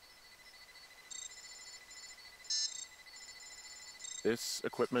 This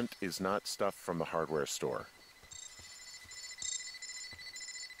equipment is not stuff from the hardware store.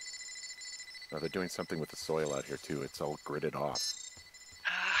 Now, they're doing something with the soil out here, too. It's all gridded off.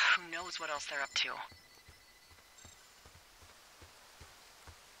 Who knows what else they're up to?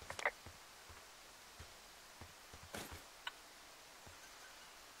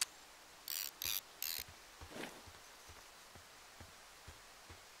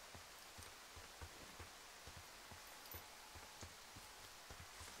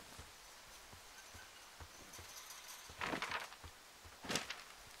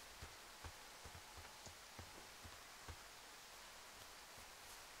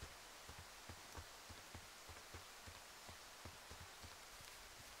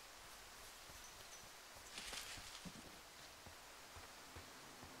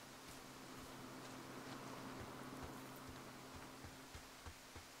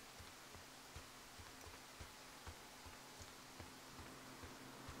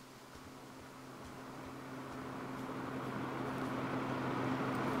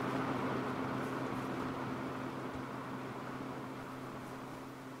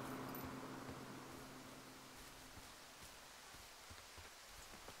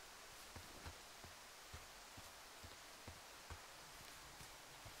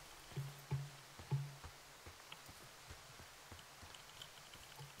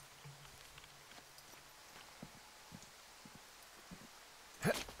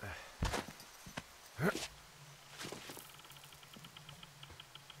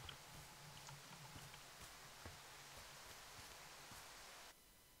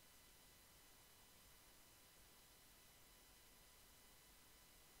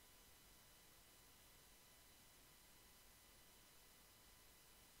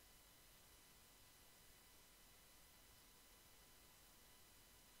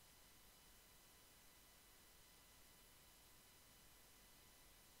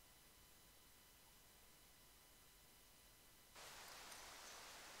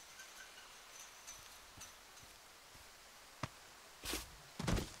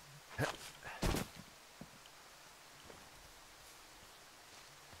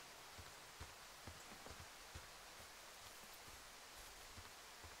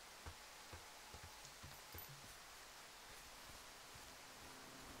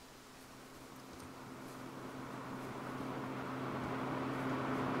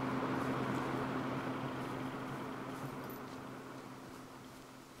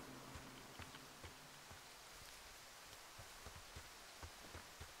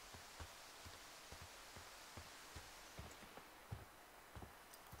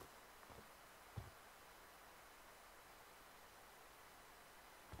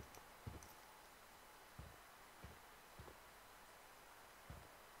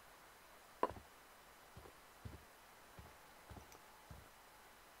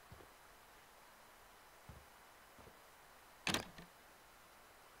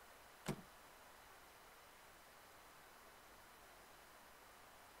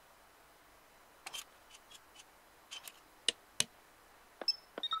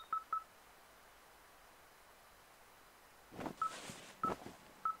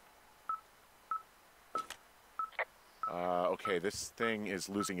 Okay, this thing is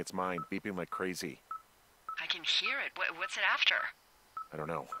losing its mind, beeping like crazy. I can hear it. What's it after? I don't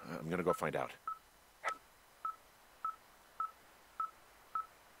know. I'm gonna go find out.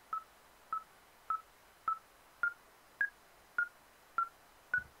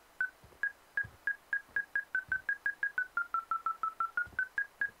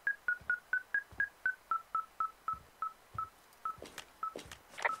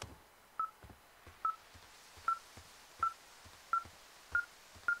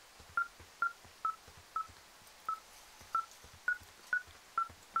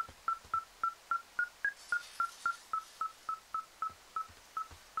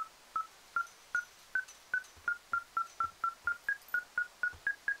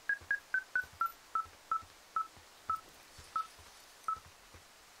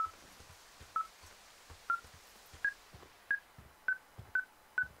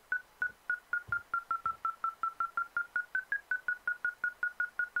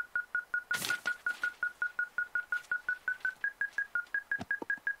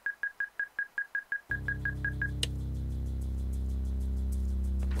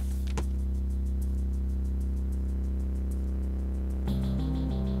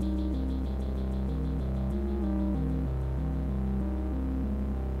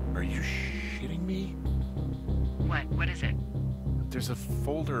 Are you shitting me? What is it? There's a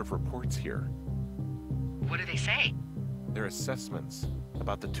folder of reports here. What do they say? They're assessments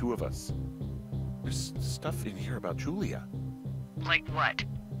about the two of us. There's stuff in here about Julia. Like what?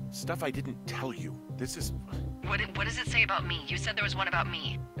 Stuff I didn't tell you. This is... What does it say about me? You said there was one about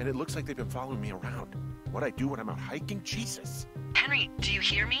me. And it looks like they've been following me around. What I do when I'm out hiking? Jesus. Henry, do you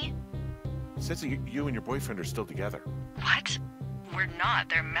hear me? It says that you and your boyfriend are still together. What? We're not.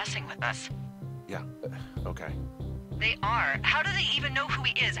 They're messing with us. Yeah, okay. They are. How do they even know who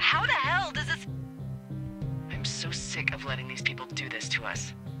he is? How the hell does this... I'm so sick of letting these people do this to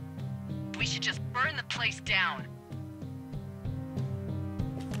us. We should just burn the place down.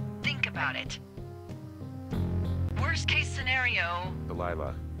 Think about it. Worst case scenario...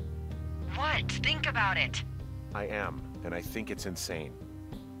 Delilah, What? Think about it. I am, and I think it's insane.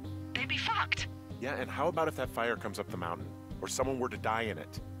 They'd be fucked. Yeah, and how about if that fire comes up the mountain? Or someone were to die in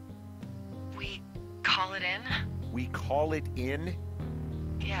it? We call it in? We call it in?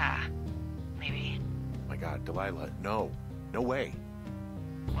 Yeah, maybe. My God, Delilah, no. No way.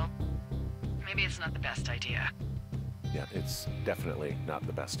 Well, maybe it's not the best idea. Yeah, it's definitely not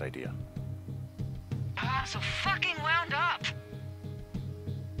the best idea. I'm so fucking wound up!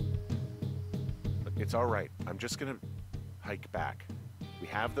 Look, it's all right. I'm just gonna hike back. We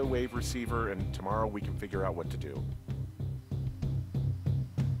have the wave receiver, and tomorrow we can figure out what to do.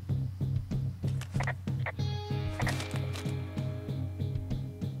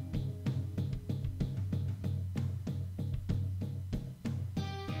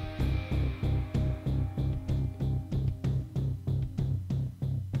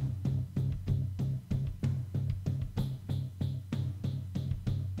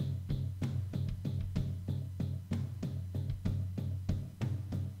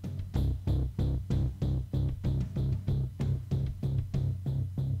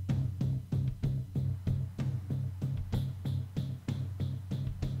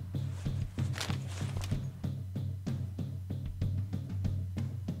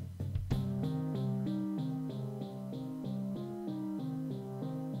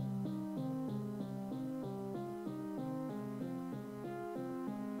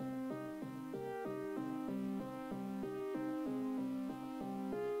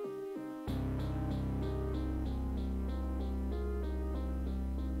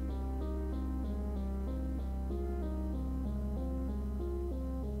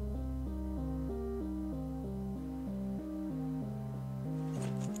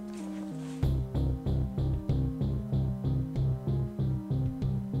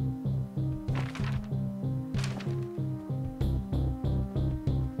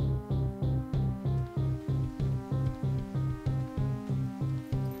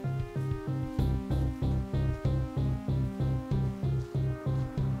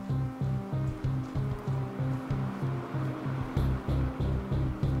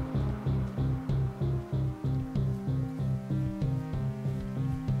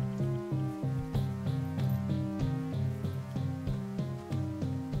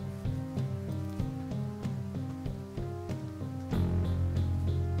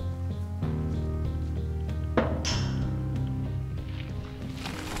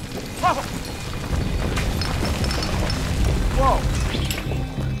 Whoa!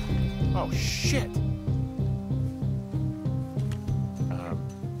 Oh, shit!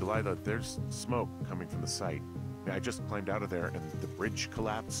 Delilah, there's smoke coming from the site. I just climbed out of there and the bridge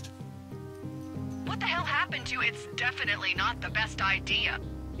collapsed. What the hell happened to you? It's definitely not the best idea.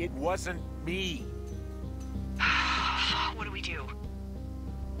 It wasn't me. What do we do?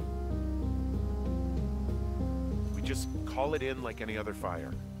 We just call it in like any other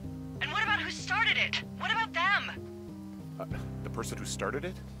fire. And what about who started it? What about them? The person who started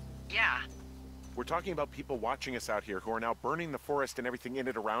it? Yeah. We're talking about people watching us out here who are now burning the forest and everything in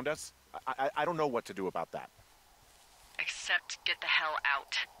it around us. I don't know what to do about that. Except get the hell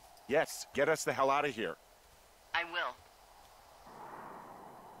out. Yes, get us the hell out of here. I will.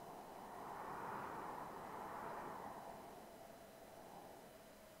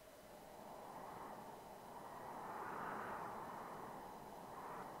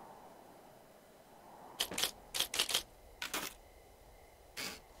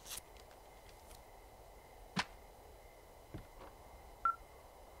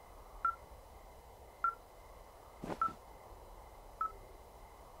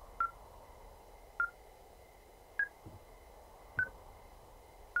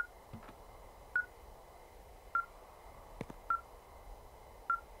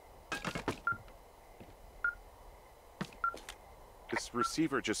 This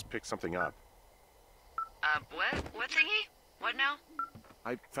receiver just picked something up. What? What thingy? What now?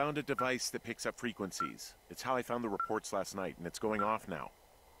 I found a device that picks up frequencies. It's how I found the reports last night, and it's going off now.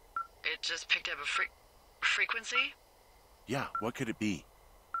 It just picked up a frequency? Yeah, what could it be?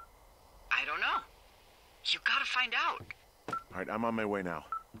 I don't know. You gotta find out. All right, I'm on my way now.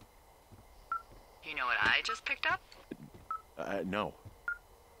 You know what I just picked up? No.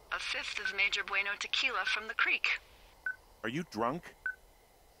 A fifth of Major Bueno tequila from the creek. Are you drunk?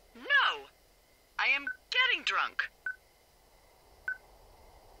 No! I am getting drunk.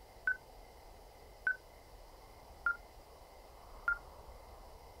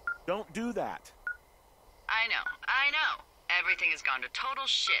 Don't do that. I know. Everything has gone to total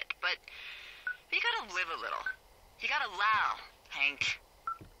shit, but you gotta live a little. You gotta allow, Hank.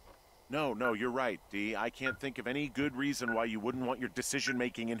 No, you're right, Dee. I can't think of any good reason why you wouldn't want your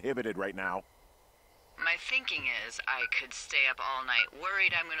decision-making inhibited right now. My thinking is I could stay up all night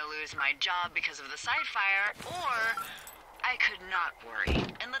worried I'm gonna lose my job because of the side fire, or I could not worry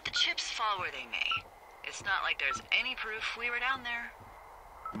and let the chips fall where they may. It's not like there's any proof we were down there.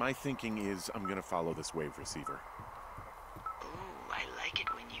 My thinking is I'm gonna follow this wave receiver. Ooh, I like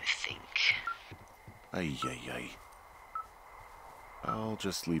it when you think. Ay. I'll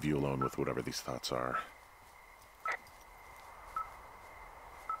just leave you alone with whatever these thoughts are.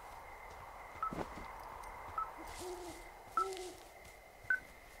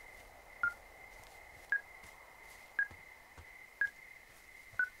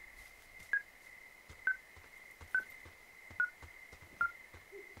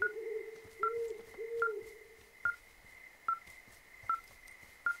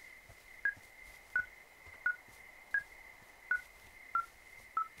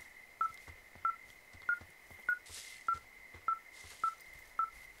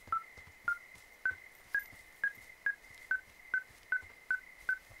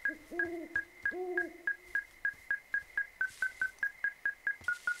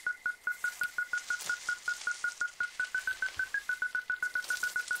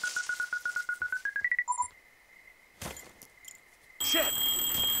 Shit!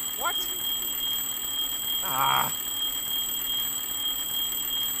 What? Ah!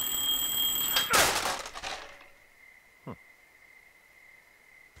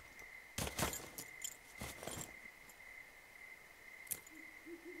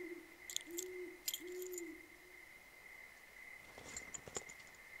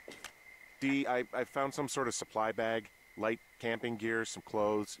 Dee, I found some sort of supply bag, light camping gear, some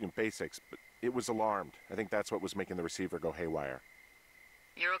clothes, basics, but it was alarmed. I think that's what was making the receiver go haywire.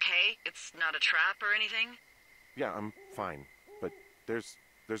 You're okay? It's not a trap or anything? Yeah, I'm fine, but there's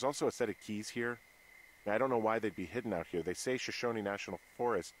also a set of keys here. I don't know why they'd be hidden out here. They say Shoshone National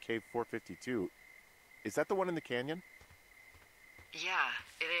Forest, Cave 452. Is that the one in the canyon? Yeah,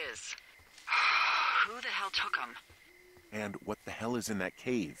 it is. Who the hell took them? And what the hell is in that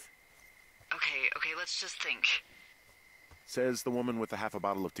cave? Okay, let's just think. Says the woman with a half a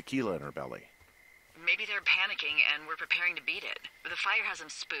bottle of tequila in her belly. Maybe they're panicking and we're preparing to beat it. The fire has them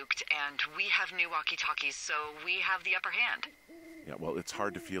spooked, and we have new walkie-talkies, so we have the upper hand. Yeah, well, it's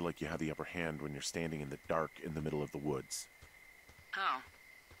hard to feel like you have the upper hand when you're standing in the dark in the middle of the woods. Oh.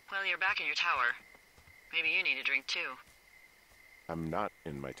 Well, you're back in your tower. Maybe you need a drink, too. I'm not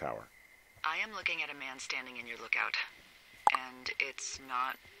in my tower. I am looking at a man standing in your lookout. And it's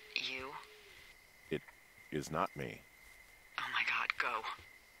not you? It is not me. Oh my god, go.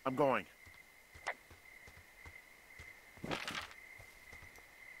 I'm going.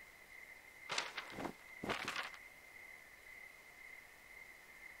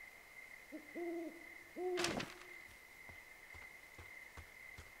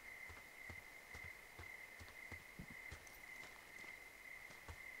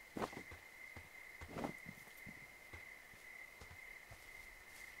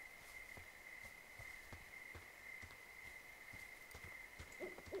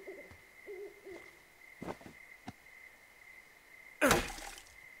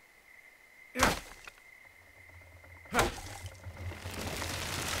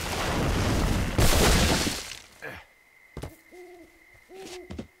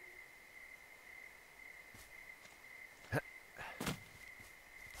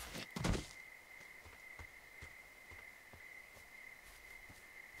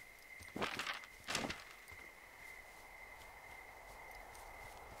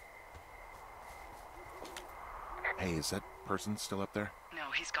 Hey, is that person still up there?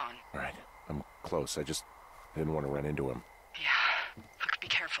 No, he's gone. All right, I'm close. I didn't want to run into him. Yeah. Look, be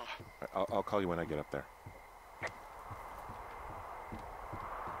careful. I'll call you when I get up there.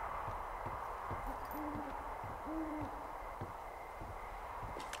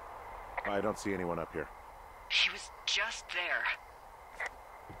 I don't see anyone up here. He was just there.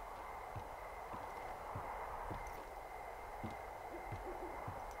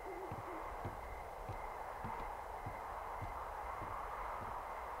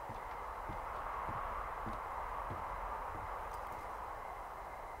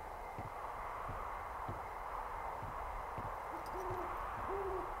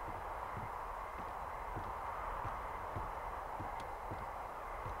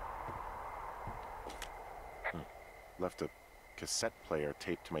 Left a cassette player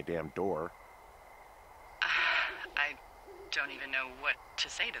taped to my damn door. I don't even know what to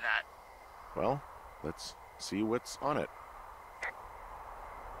say to that. Well, let's see what's on it.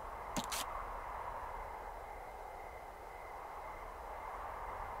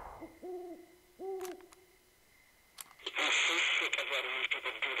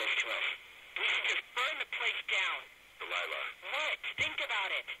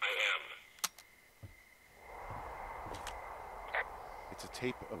 It's a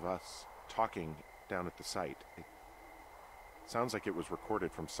tape of us talking down at the site. It sounds like it was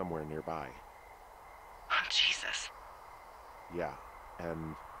recorded from somewhere nearby. Oh, Jesus. Yeah,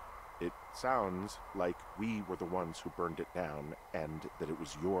 and it sounds like we were the ones who burned it down and that it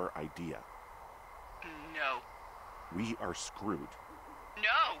was your idea. No. We are screwed.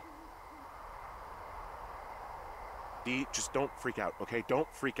 No! Dee, just don't freak out, okay?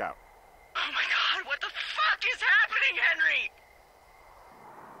 Don't freak out. Oh my God, what the fuck is happening, Henry?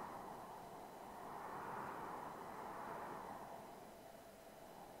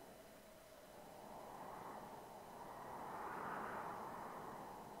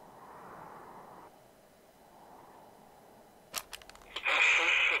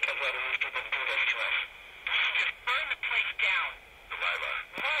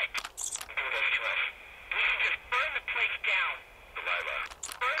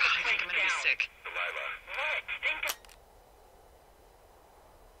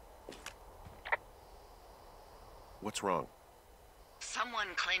 What's wrong?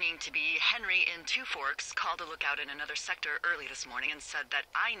 Someone claiming to be Henry in Two Forks called a lookout in another sector early this morning and said that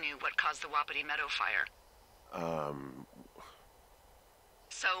I knew what caused the Wapiti Meadow fire.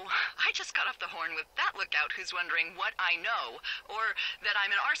 So, I just got off the horn with that lookout who's wondering what I know, or that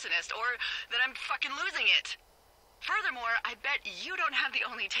I'm an arsonist, or that I'm fucking losing it. Furthermore, I bet you don't have the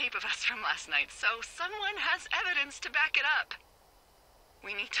only tape of us from last night, so someone has evidence to back it up.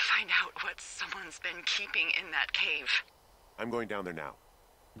 We need to find out what someone's been keeping in that cave. I'm going down there now.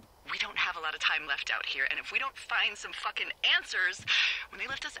 We don't have a lot of time left out here, and if we don't find some fucking answers, when they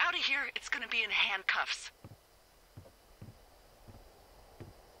lift us out of here, it's gonna be in handcuffs.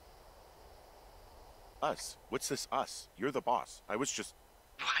 Us? What's this us? You're the boss. I was just...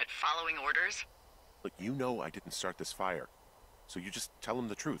 What, following orders? Look, you know I didn't start this fire. So you just tell them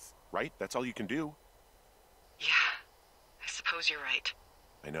the truth, right? That's all you can do. Yeah, I suppose you're right.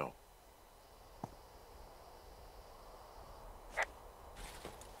 I know.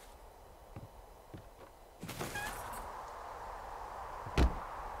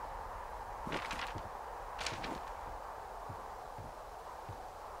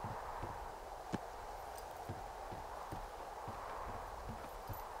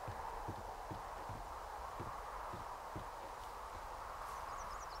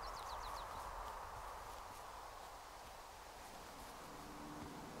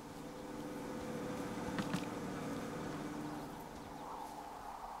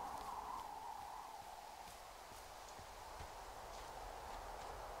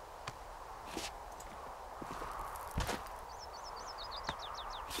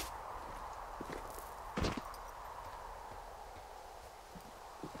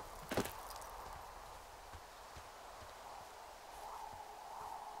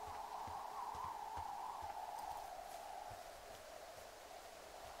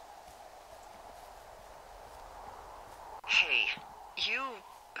 Hey, you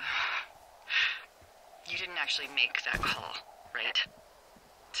didn't actually make that call, right?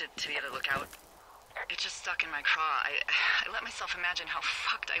 To the other lookout? It just stuck in my craw. I let myself imagine how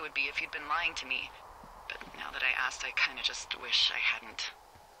fucked I would be if you'd been lying to me. But now that I asked, I kinda just wish I hadn't.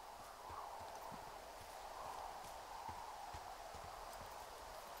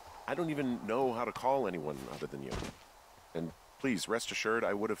 I don't even know how to call anyone other than you. And please, rest assured,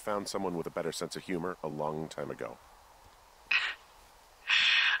 I would have found someone with a better sense of humor a long time ago.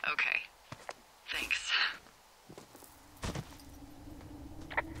 Okay. Thanks.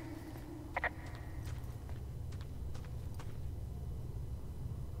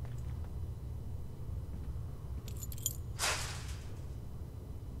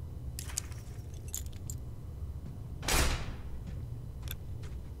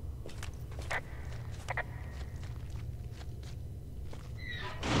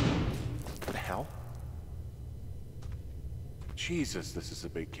 Jesus, this is a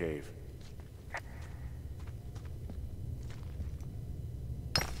big cave.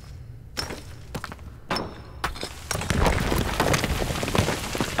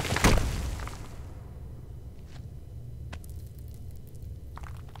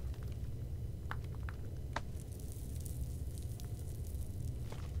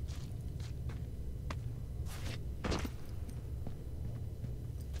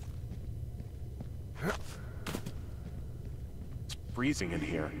 Freezing in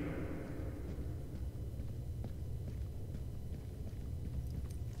here.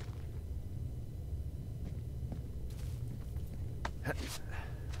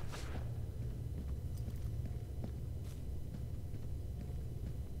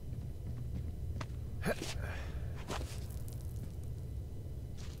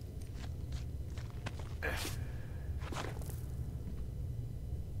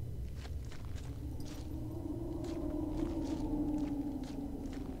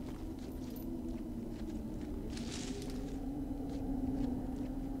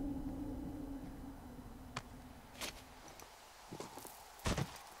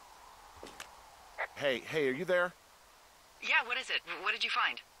 Hey, are you there? Yeah, what is it? What did you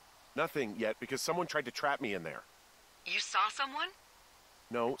find? Nothing yet, because someone tried to trap me in there. You saw someone?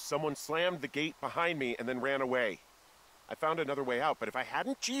 No, someone slammed the gate behind me and then ran away. I found another way out, but if I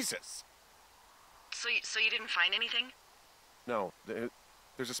hadn't, Jesus! So you didn't find anything? No,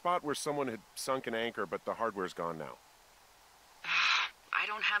 there's a spot where someone had sunk an anchor, but the hardware's gone now. I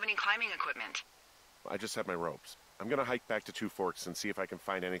don't have any climbing equipment. I just have my ropes. I'm gonna hike back to Two Forks and see if I can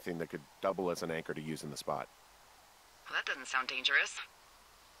find anything that could double as an anchor to use in the spot. Well, that doesn't sound dangerous.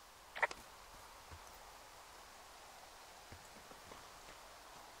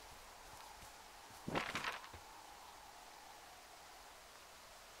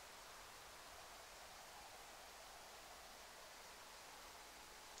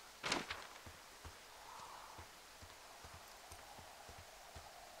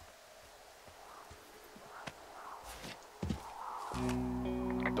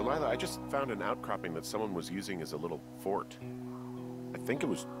 Delilah, I just found an outcropping that someone was using as a little fort. I think it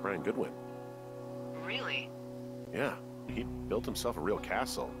was Brian Goodwin. Really? Yeah, he built himself a real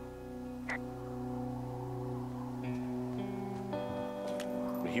castle.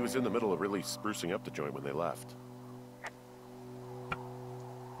 He was in the middle of really sprucing up the joint when they left.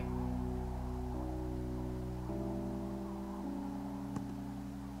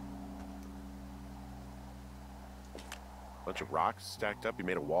 Bunch of rocks stacked up. He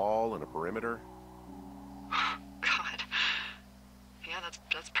made a wall and a perimeter. God. Yeah,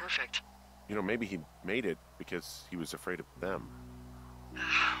 that's perfect. You know, maybe he made it because he was afraid of them.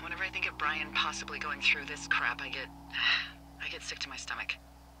 Whenever I think of Brian possibly going through this crap, I get sick to my stomach.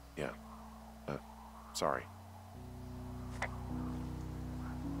 Yeah. Sorry.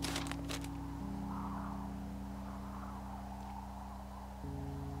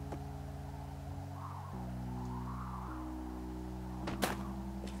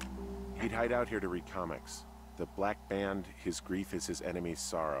 He'd hide out here to read comics. The Black Band, his grief is his enemy's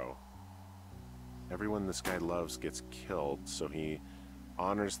sorrow. Everyone this guy loves gets killed, so he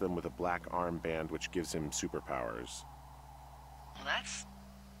honors them with a black armband which gives him superpowers. Well, that's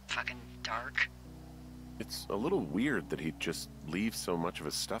fucking dark. It's a little weird that he'd just leave so much of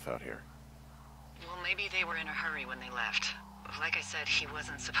his stuff out here. Well, maybe they were in a hurry when they left. Like I said, he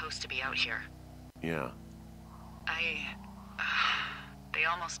wasn't supposed to be out here. Yeah. They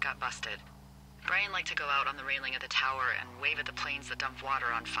almost got busted. Brian liked to go out on the railing of the tower and wave at the planes that dumped water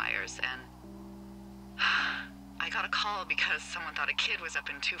on fires, and I got a call because someone thought a kid was up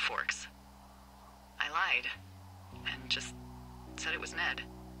in Two Forks. I lied, and just said it was Ned.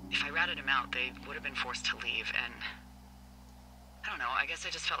 If I ratted him out, they would have been forced to leave, and I don't know, I guess I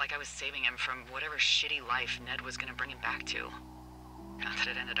just felt like I was saving him from whatever shitty life Ned was gonna bring him back to. Not that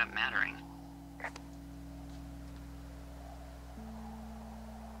it ended up mattering.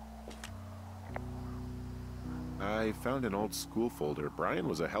 I found an old school folder. Brian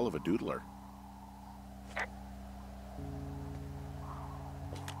was a hell of a doodler.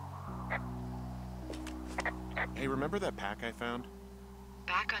 Hey, remember that pack I found?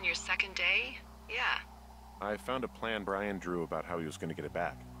 Back on your second day? Yeah. I found a plan Brian drew about how he was going to get it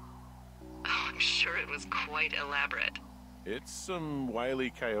back. Oh, I'm sure it was quite elaborate. It's some Wile E.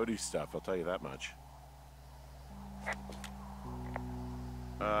 Coyote stuff, I'll tell you that much.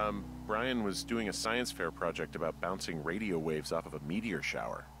 Brian was doing a science fair project about bouncing radio waves off of a meteor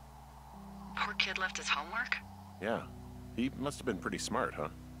shower. Poor kid left his homework? Yeah. He must have been pretty smart, huh?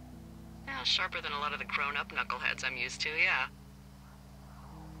 Yeah, sharper than a lot of the grown-up knuckleheads I'm used to, yeah.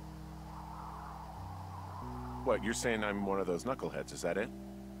 What, you're saying I'm one of those knuckleheads, is that it?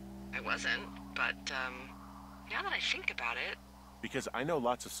 I wasn't, but, now that I think about it... Because I know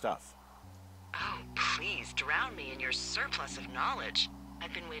lots of stuff. Oh, please, drown me in your surplus of knowledge.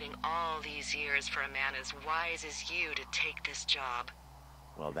 I've been waiting all these years for a man as wise as you to take this job.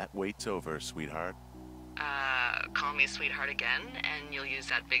 Well, that wait's over, sweetheart. Call me sweetheart again, and you'll use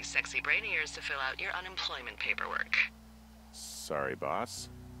that big sexy brain of yours to fill out your unemployment paperwork. Sorry, boss.